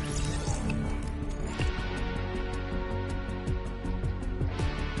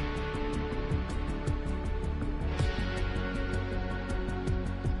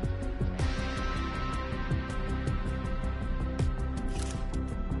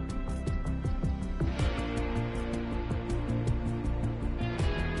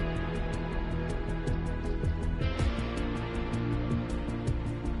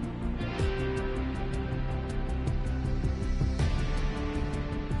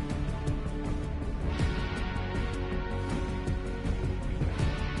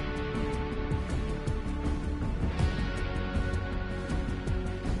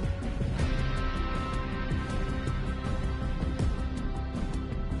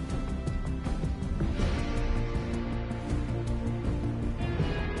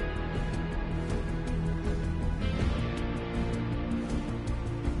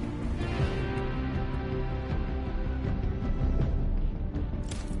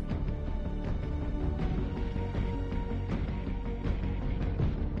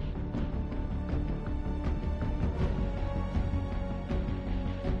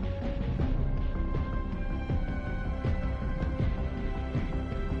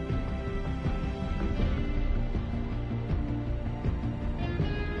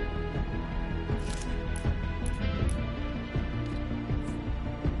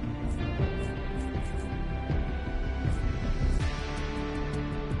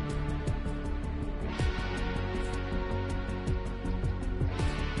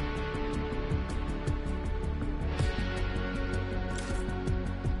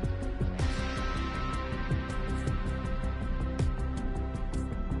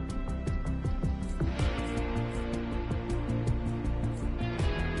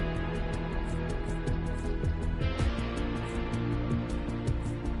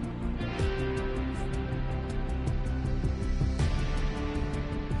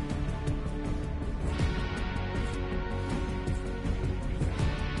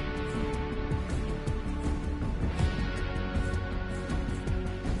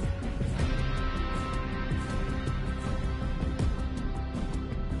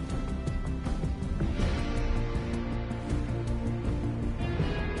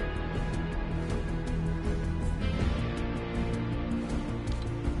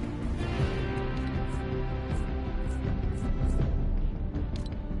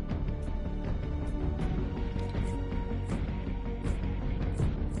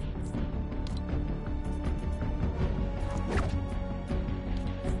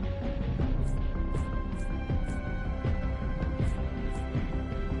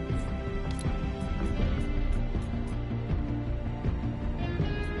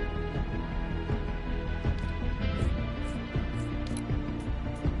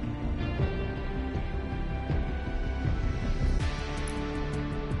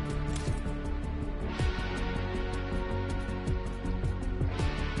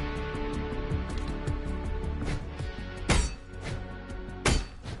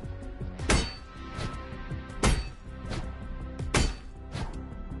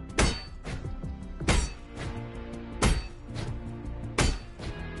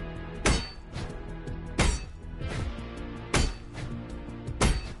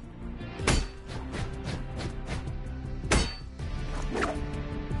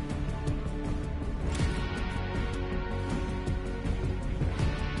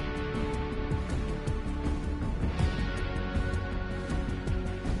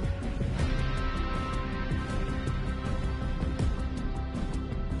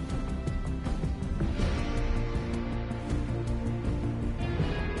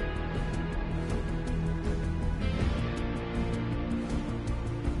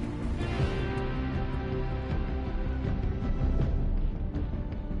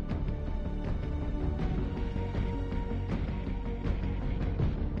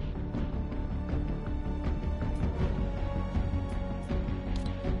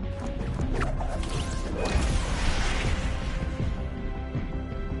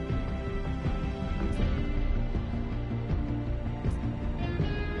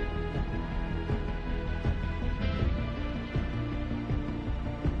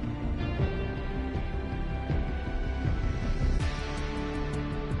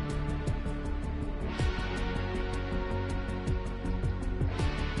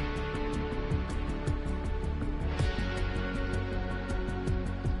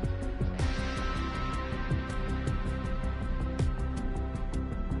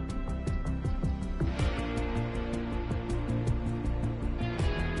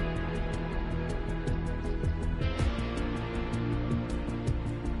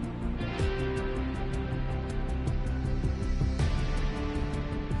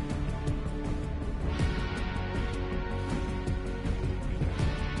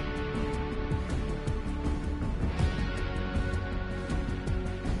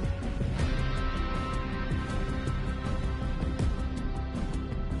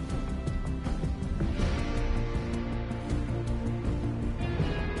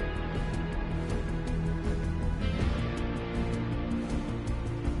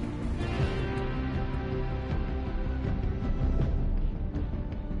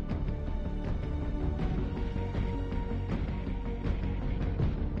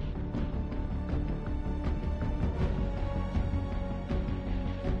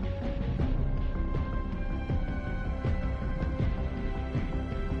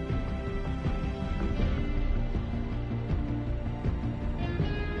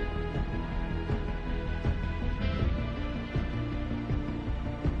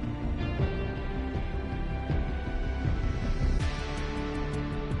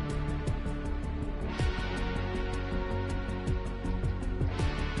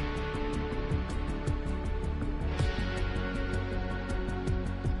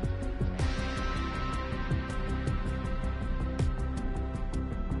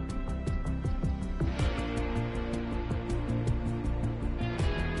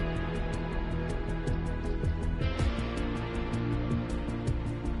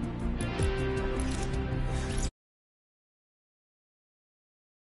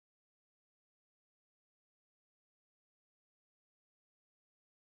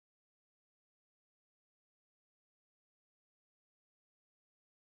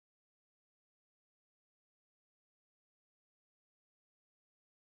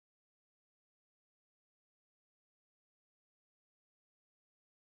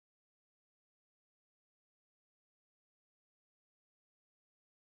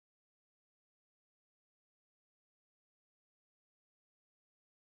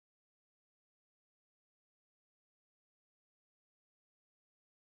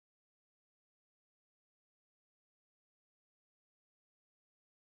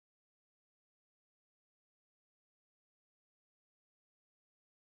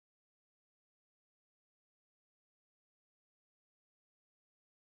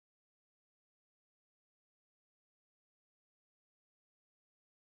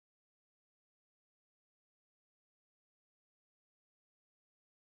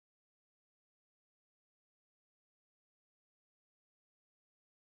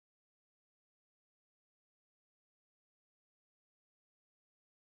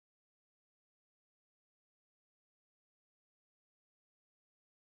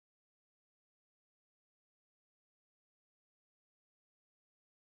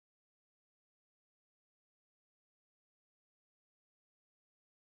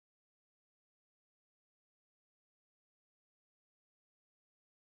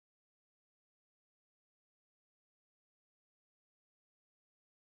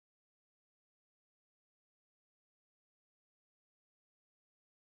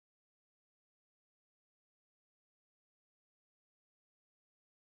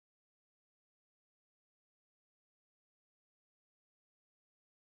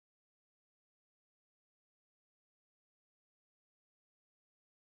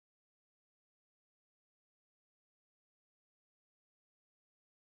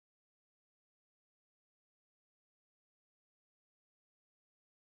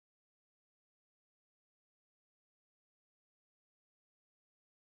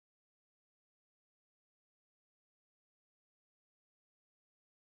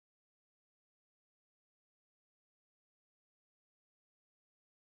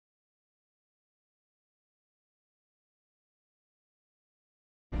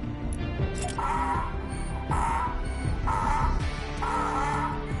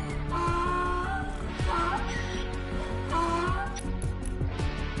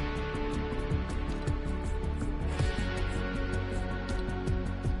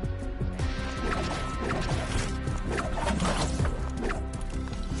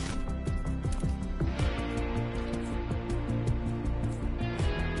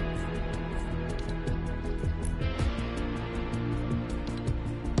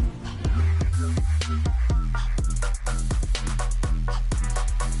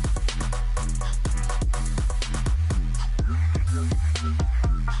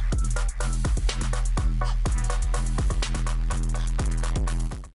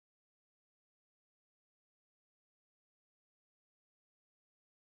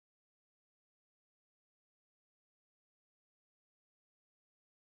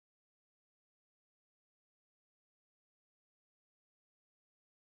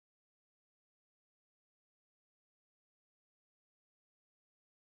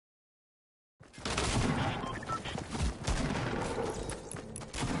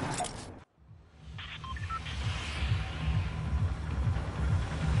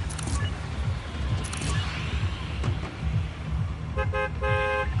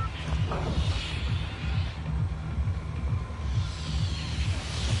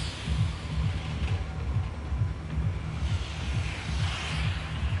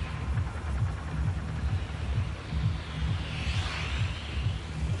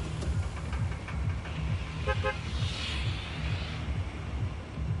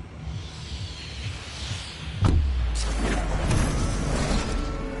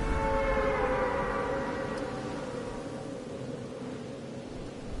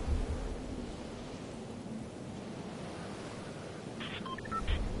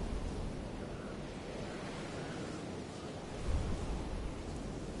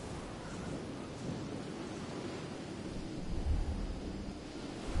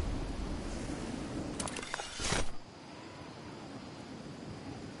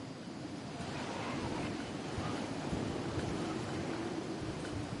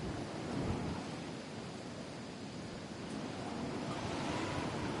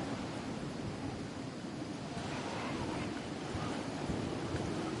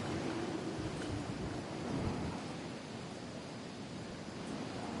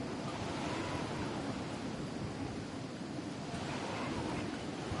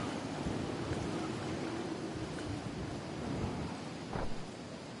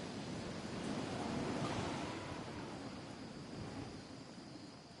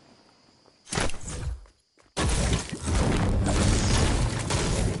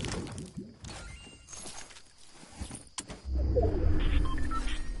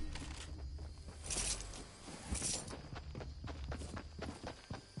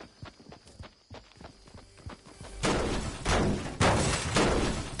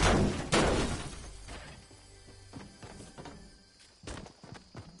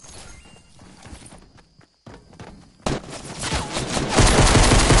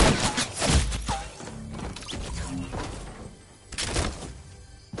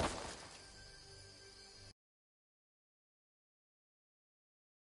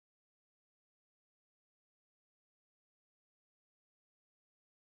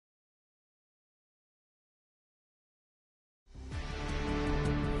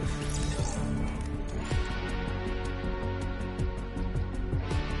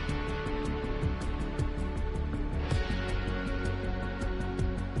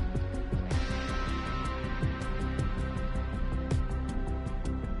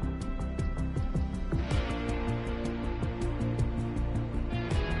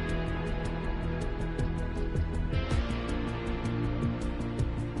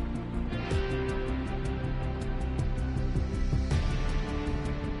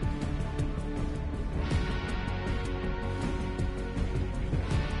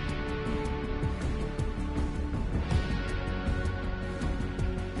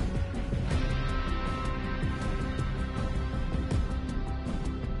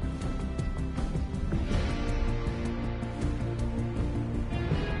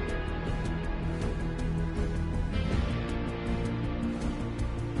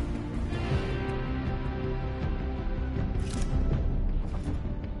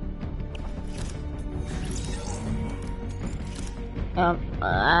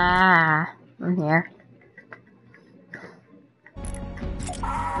 I'm here.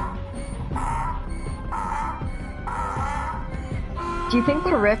 Do you think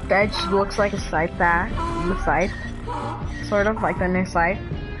the ripped edge looks like a scythe back? The scythe? Sort of, like the new scythe?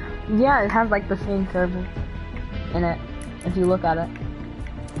 Yeah, it has like the same curve in it, if you look at it.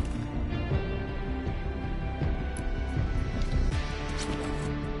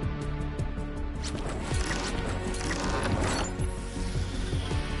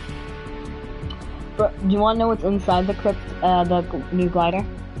 But do you want to know what's inside the crypt, the new glider?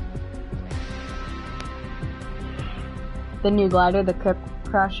 The new glider, the crypt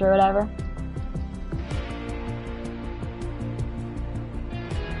crush or whatever.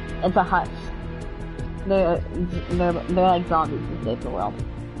 It's a hut. They're like zombies to save the world.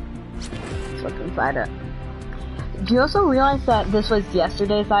 That's what's inside it. Do you also realize that this was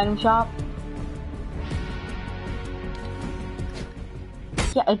yesterday's item shop?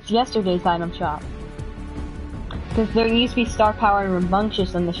 Yeah, it's yesterday's item shop. Because there used to be Star Power and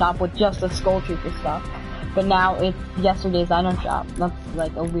Rambunctious in the shop with just the Skull Trooper stuff. But now it's yesterday's item shop. That's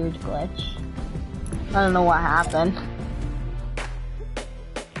like a weird glitch. I don't know what happened.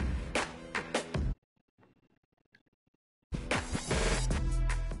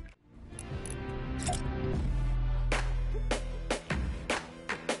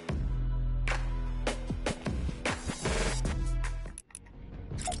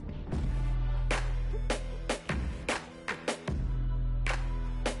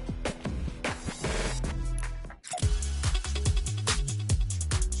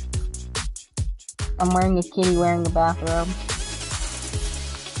 I'm wearing a kitty wearing a bathrobe.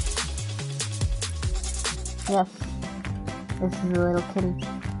 Yes. This is a little kitty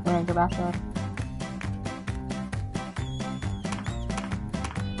wearing a bathrobe.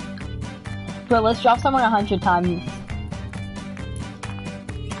 Bro, let's drop someone 100 times.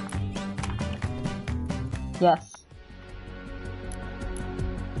 Yes.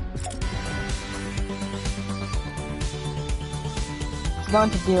 It's going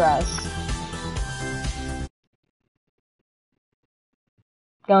to do us.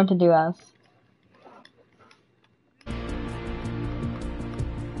 Going to do us.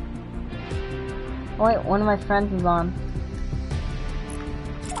 Oh wait, one of my friends is on.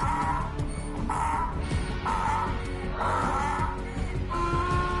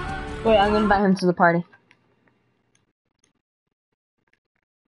 Wait, I'm gonna invite him to the party.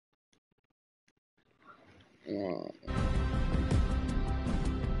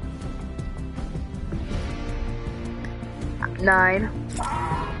 Nine.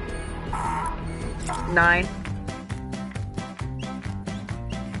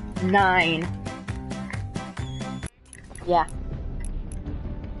 Yeah.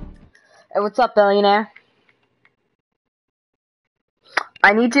 Hey, what's up, billionaire?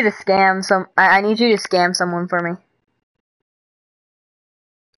 I need you to scam I need you to scam someone for me.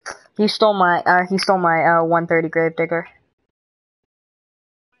 He stole my 130 Gravedigger.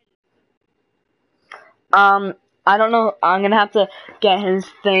 I don't know. I'm gonna have to get his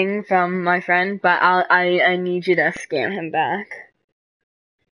thing from my friend, but I need you to scam him back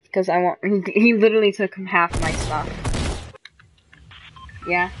because I want. He literally took half my stuff.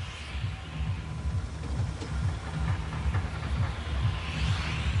 Yeah.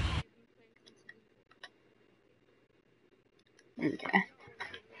 Okay.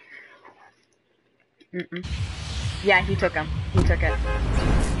 Yeah, he took him. He took it.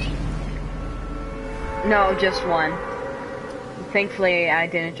 No, just one. Thankfully, I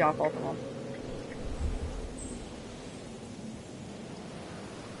didn't drop both of them.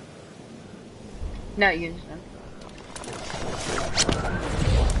 No, you just didn't.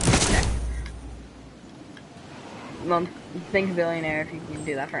 Okay. Well, thank you, billionaire, if you can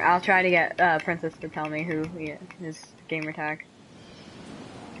do that for. I'll try to get Princess to tell me who his gamer tag.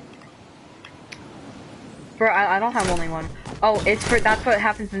 Bro, I don't have only one. Oh, that's what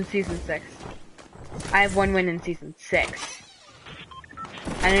happens in season 6. I have one win in season 6.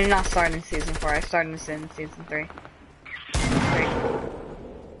 I did not start in season 4. I started in season 3.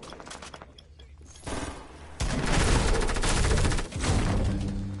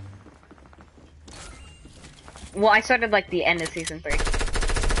 Well, I started like the end of season 3.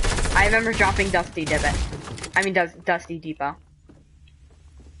 I remember dropping Dusty Depot. Dusty Depot.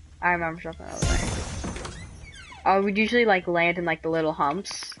 I remember dropping that over there. We'd usually like land in like the little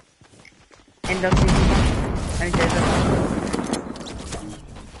humps. And Dusty Depot.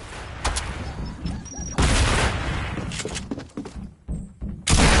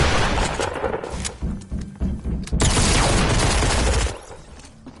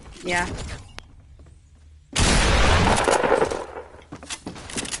 Yeah.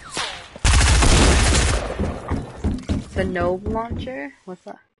 The Node launcher? What's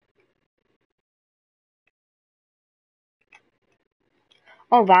that?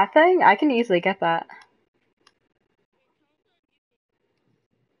 Oh, that thing? I can easily get that.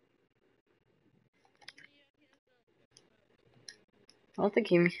 I don't think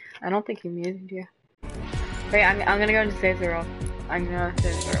he muted you. Wait, I'm gonna go and save the roll. I'm gonna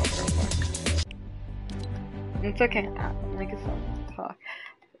save the roll real quick. It's okay. I can still talk.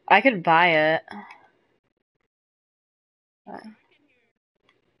 I could buy it.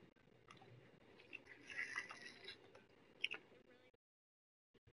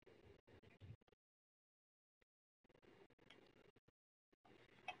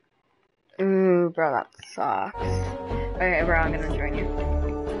 Ooh, bro, that sucks. Okay, bro, I'm gonna join you.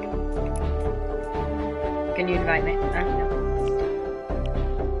 Can you invite me? No.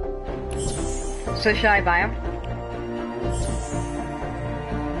 So should I buy him?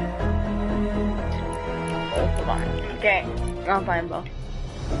 Hold on. Okay, I'll buy them both.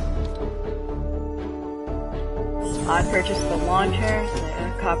 I purchased the launcher,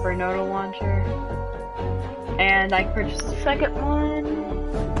 the copper nodal launcher, and I purchased the second one.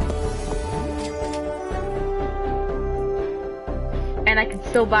 And I could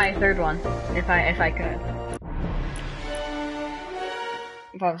still buy a third one if I could.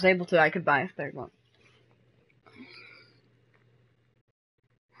 If I was able to, I could buy a third one.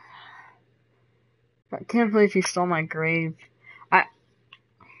 I can't believe he stole my grave.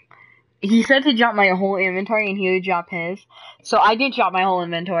 He said to drop my whole inventory and he would drop his. So I didn't drop my whole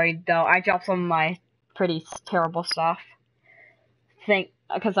inventory though. I dropped some of my pretty terrible stuff.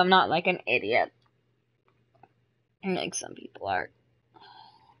 Because I'm not like an idiot. Like some people are.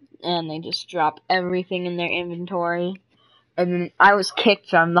 And they just drop everything in their inventory. And then I was kicked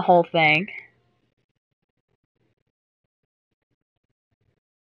from the whole thing.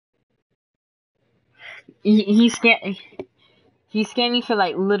 He scanned me for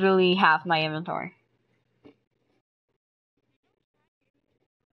like literally half my inventory.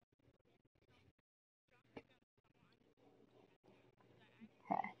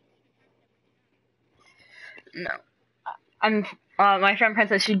 Okay. No. My friend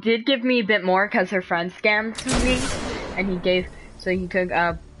Princess, she did give me a bit more because her friend scammed me. And he took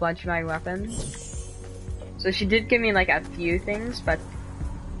a bunch of my weapons. So she did give me like a few things, but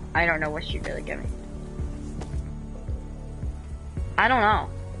I don't know what she really gave me. I don't know.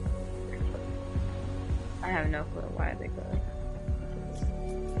 I have no clue why they put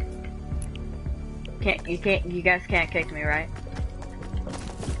it. You guys can't kick me, right?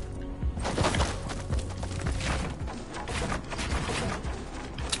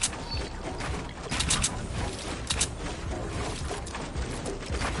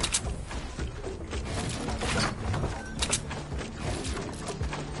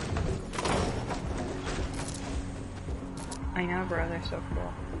 I know, bro, they're so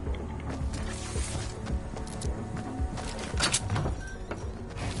cool.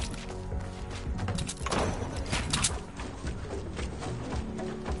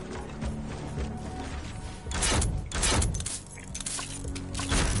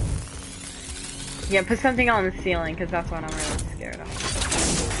 Yeah, put something on the ceiling, because that's what I'm really scared of.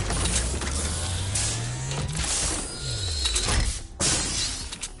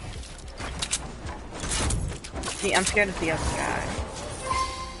 See, I'm scared of the other guy.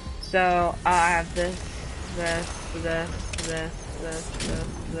 So, I have this.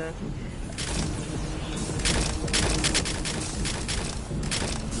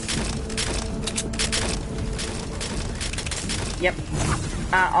 Yep.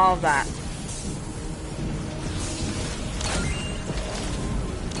 All of that.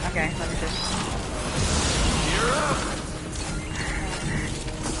 Okay, let me just... You're up.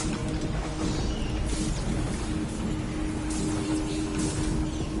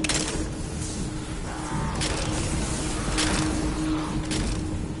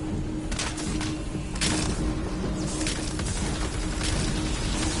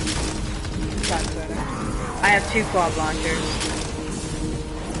 I have 2 quad launchers.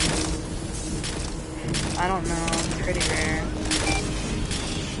 I don't know, it's pretty rare.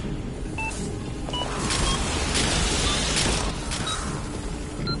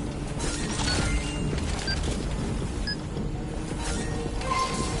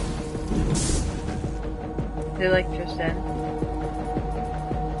 They're like just dead.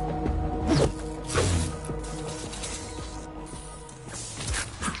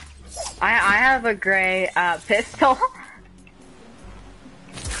 I have a gray pistol.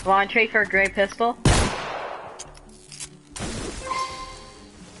 Want to trade for a gray pistol?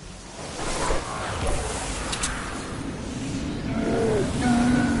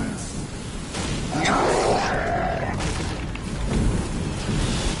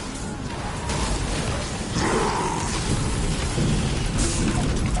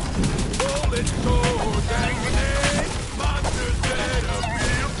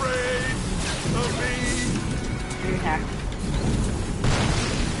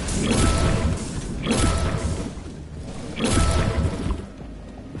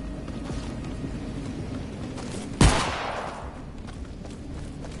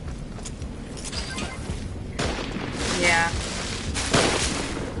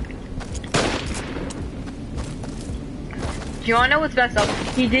 Do you wanna know what's best though?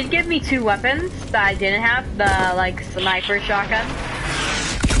 He did give me 2 weapons that I didn't have, the like sniper shotgun.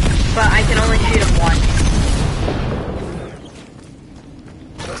 But I can only shoot him once.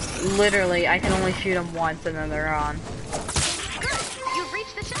 Literally, I can only shoot him once and then they're on. You've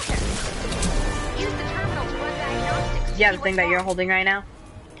reached the shelter. Use the terminal to run diagnostics. Yeah, the thing that you're holding right now.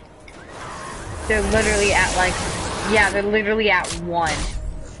 They're literally at like, yeah, they're literally at 1.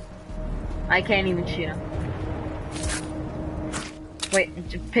 I can't even shoot him. Wait,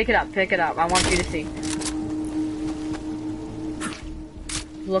 pick it up, I want you to see.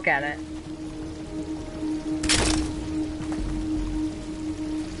 Look at it.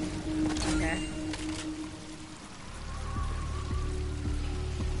 Okay.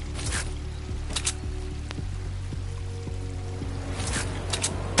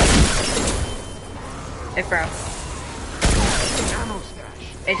 It broke.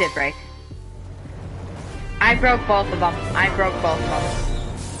 It did break. I broke both of them.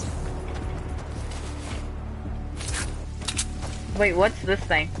 Wait, what's this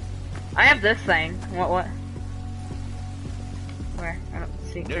thing? I have this thing. What? Where? I don't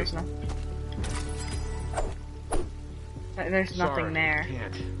see. There's no. There's nothing there.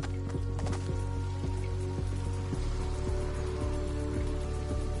 Can't.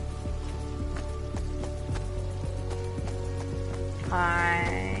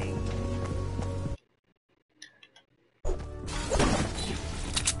 Hi.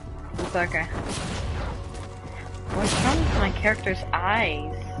 It's okay. What's wrong with my character's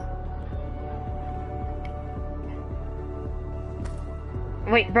eyes?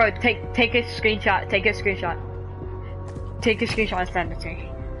 Wait, bro, take a screenshot. Take a screenshot and send it to me.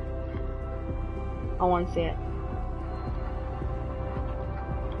 I want to see it.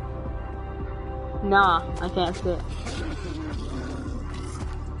 Nah, I can't see it.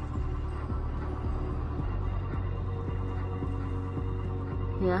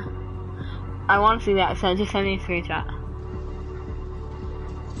 Yeah. I want to see that, so just send me a screenshot.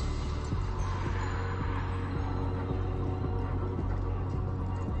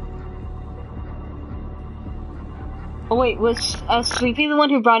 Oh wait, was Sleepy the one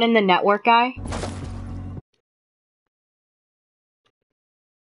who brought in the network guy?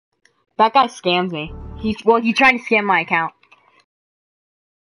 That guy scammed me. He tried to scam my account.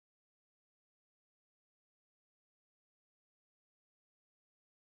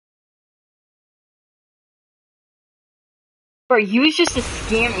 Bro, he was just a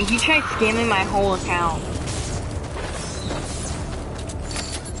scammer. He tried scamming my whole account.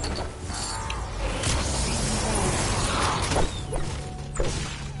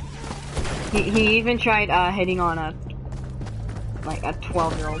 He even tried hitting on a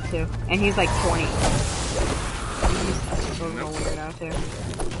 12-year-old too, and he's like 20. He's a total weirdo too.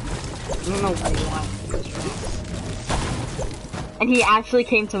 I don't know what he wants. And he actually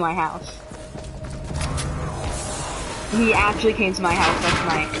came to my house. He actually came to my house last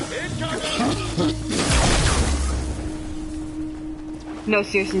night. No,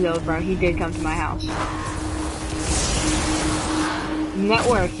 seriously though, bro, he did come to my house.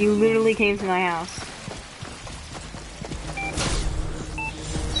 Network, he literally came to my house.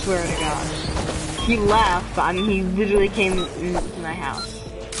 Swear to God. He left, but I mean, he literally came to my house.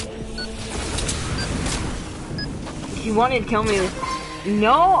 He wanted to kill me with...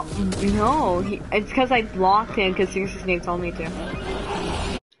 No, it's because I blocked him because Serious's name told me to.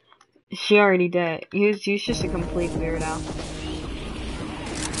 She already did. He's just a complete weirdo.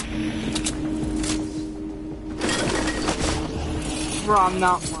 Bro, I'm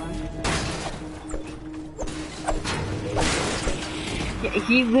not one.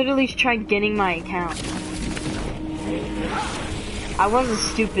 He literally tried getting my account. I wasn't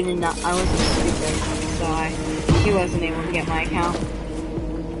stupid enough. So he wasn't able to get my account.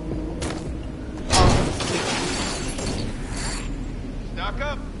 Knock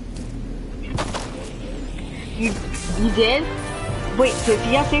up. You did? Wait, so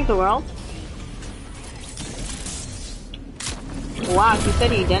did you save the world? Wow, he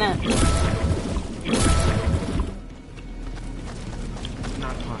said he didn't.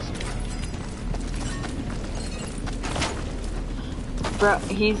 Not possible. Bro,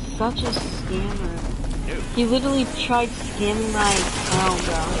 he's such a scammer. He literally tried scamming my account,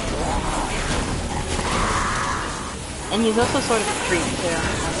 bro. And he's also sort of a creep, too.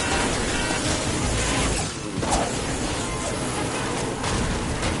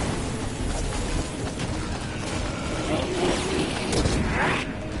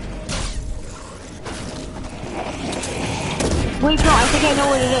 Wait, no, I think I know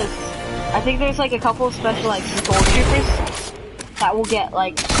what it is. I think there's like a couple of special like stormtroopers that will get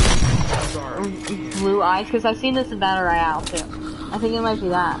like Blue eyes, because I've seen this in Battle Royale too. I think it might be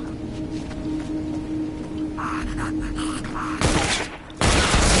that.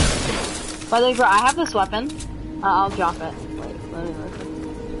 By the way, bro, I have this weapon. I'll drop it. Wait, let me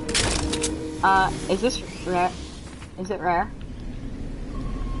look. Is this rare? Is it rare?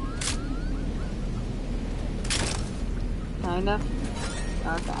 Kinda.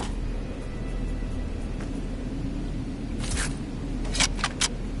 Okay.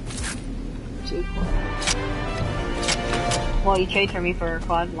 Too cool. Well, you trade for me for a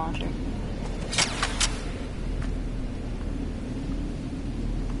quad launcher.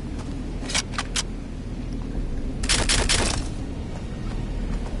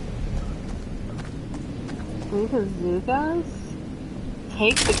 Three bazookas?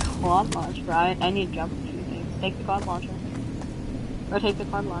 Take the quad launcher, right? I need to jump a few things. Take the quad launcher. Or take the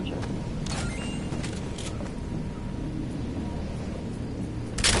quad launcher.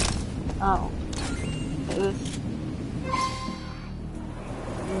 Oh. It was...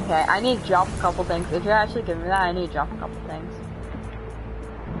 Okay, I need to drop a couple things. If you're actually giving me that, I need to drop a couple things.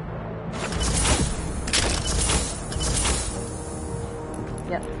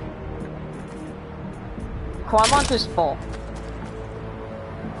 Yep. Quad launcher's full.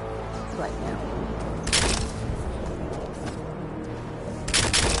 Right now.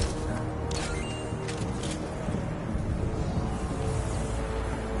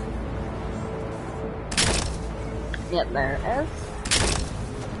 Yep, there it is.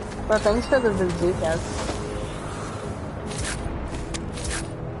 Well, thanks for the bazookas.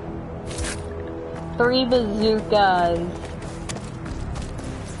 3 bazookas.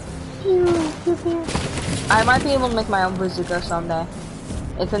 I might be able to make my own bazooka someday.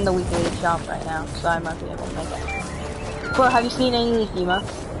 It's in the weekly shop right now, so I might be able to make it. Bro, have you seen any leaf emotes?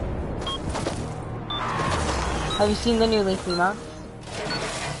 Have you seen the new leaf emotes?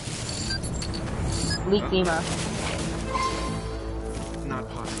 Leaf emotes. Not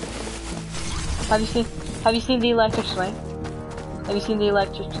possible. Have you seen the electric swing? Have you seen the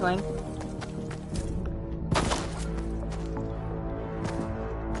electric swing?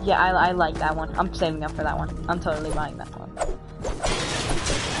 Yeah, I like that one. I'm saving up for that one. I'm totally buying that one.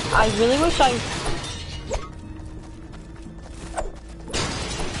 I really wish I...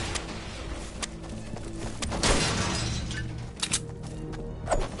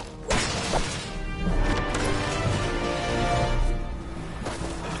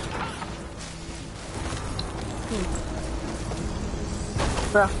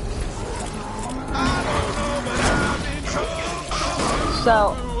 Bro.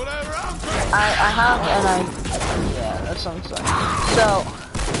 So, I have an idea. Yeah, that sounds like. So,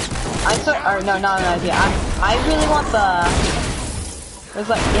 or no, not an idea. I really want the. There's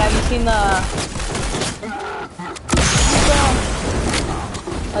like, yeah, have you seen the?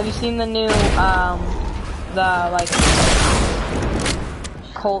 Have you seen the new the like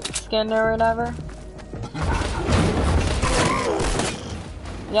Colt skin or whatever?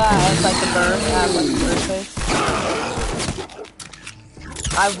 Yeah, it's like the bird. Yeah, like the bird face.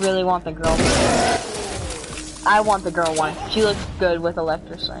 I really want the girl one. I want the girl one. She looks good with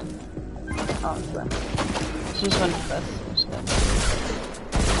electric swing. Oh, so. She's one of this. She's good.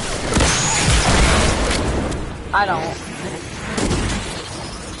 I don't.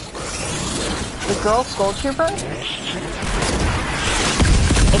 The girl Skull Trooper?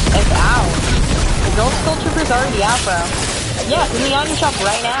 It's out. The girl Skull Trooper's already out, bro. Yeah, it's in the item shop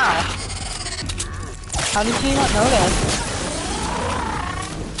right now. How did you not notice?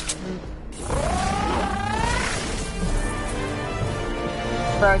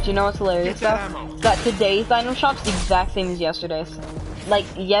 Bro, do you know what's hilarious though? That today's item shop's the exact same as yesterday's. Like,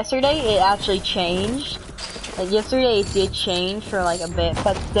 yesterday it actually changed. Like, yesterday it did change for like a bit,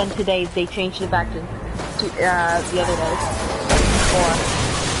 but then today they changed it back to the other days.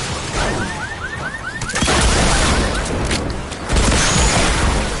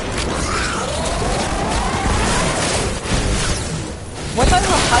 What type of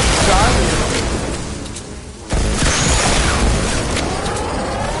hype are you?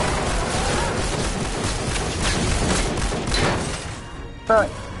 Bro,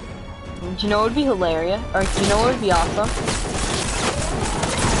 do you know what would be hilarious? Or do you know what would be awesome?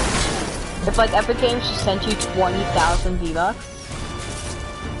 If like Epic Games just sent you 20,000 V-Bucks.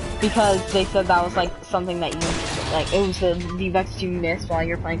 Because they said that was like something that you, like it was the V-Bucks you missed while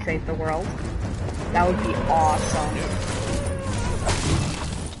you're playing Save the World. That would be awesome.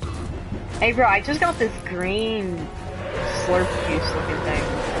 Hey bro, I just got this green slurp juice looking thing.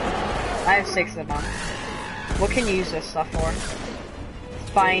 I have 6 of them. What can you use this stuff for?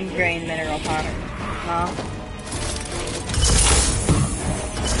 Fine grain mineral powder. No?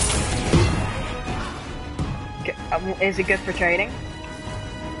 Is it good for trading?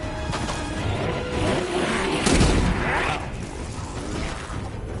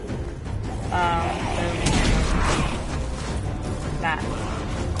 That.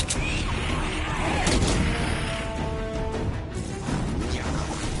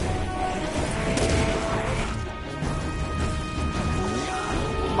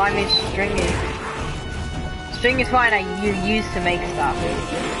 Mine is stringy. String is fine. You use to make stuff.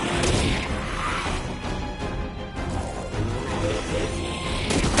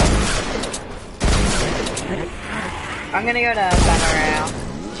 I'm gonna go to Bannerale.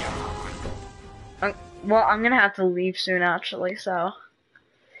 Well, I'm gonna have to leave soon, actually, so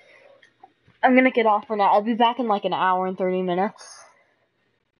I'm gonna get off for now. I'll be back in like an hour and 30 minutes.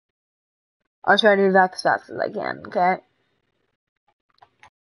 I'll try to be back as fast as I can, okay?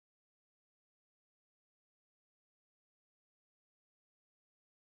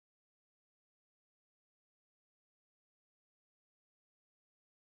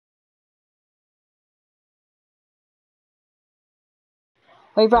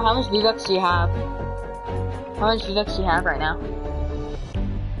 Wait, bro, how much V-Bucks do you have? How much V-Bucks do you have right now?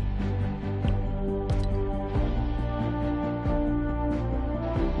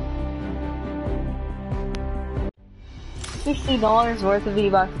 $60 worth of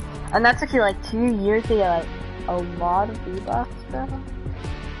V-Bucks. And that took you like 2 years to get like a lot of V-Bucks, bro.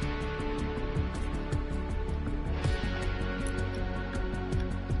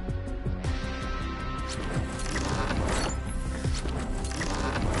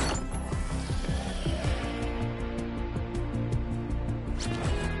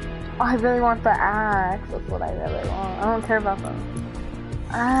 Oh, I really want the axe. That's what I really want. I don't care about them.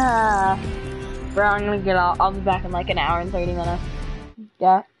 Ah. Bro, I'm gonna get out. I'll be back in like an hour and 30 minutes.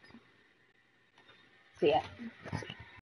 Yeah. See ya.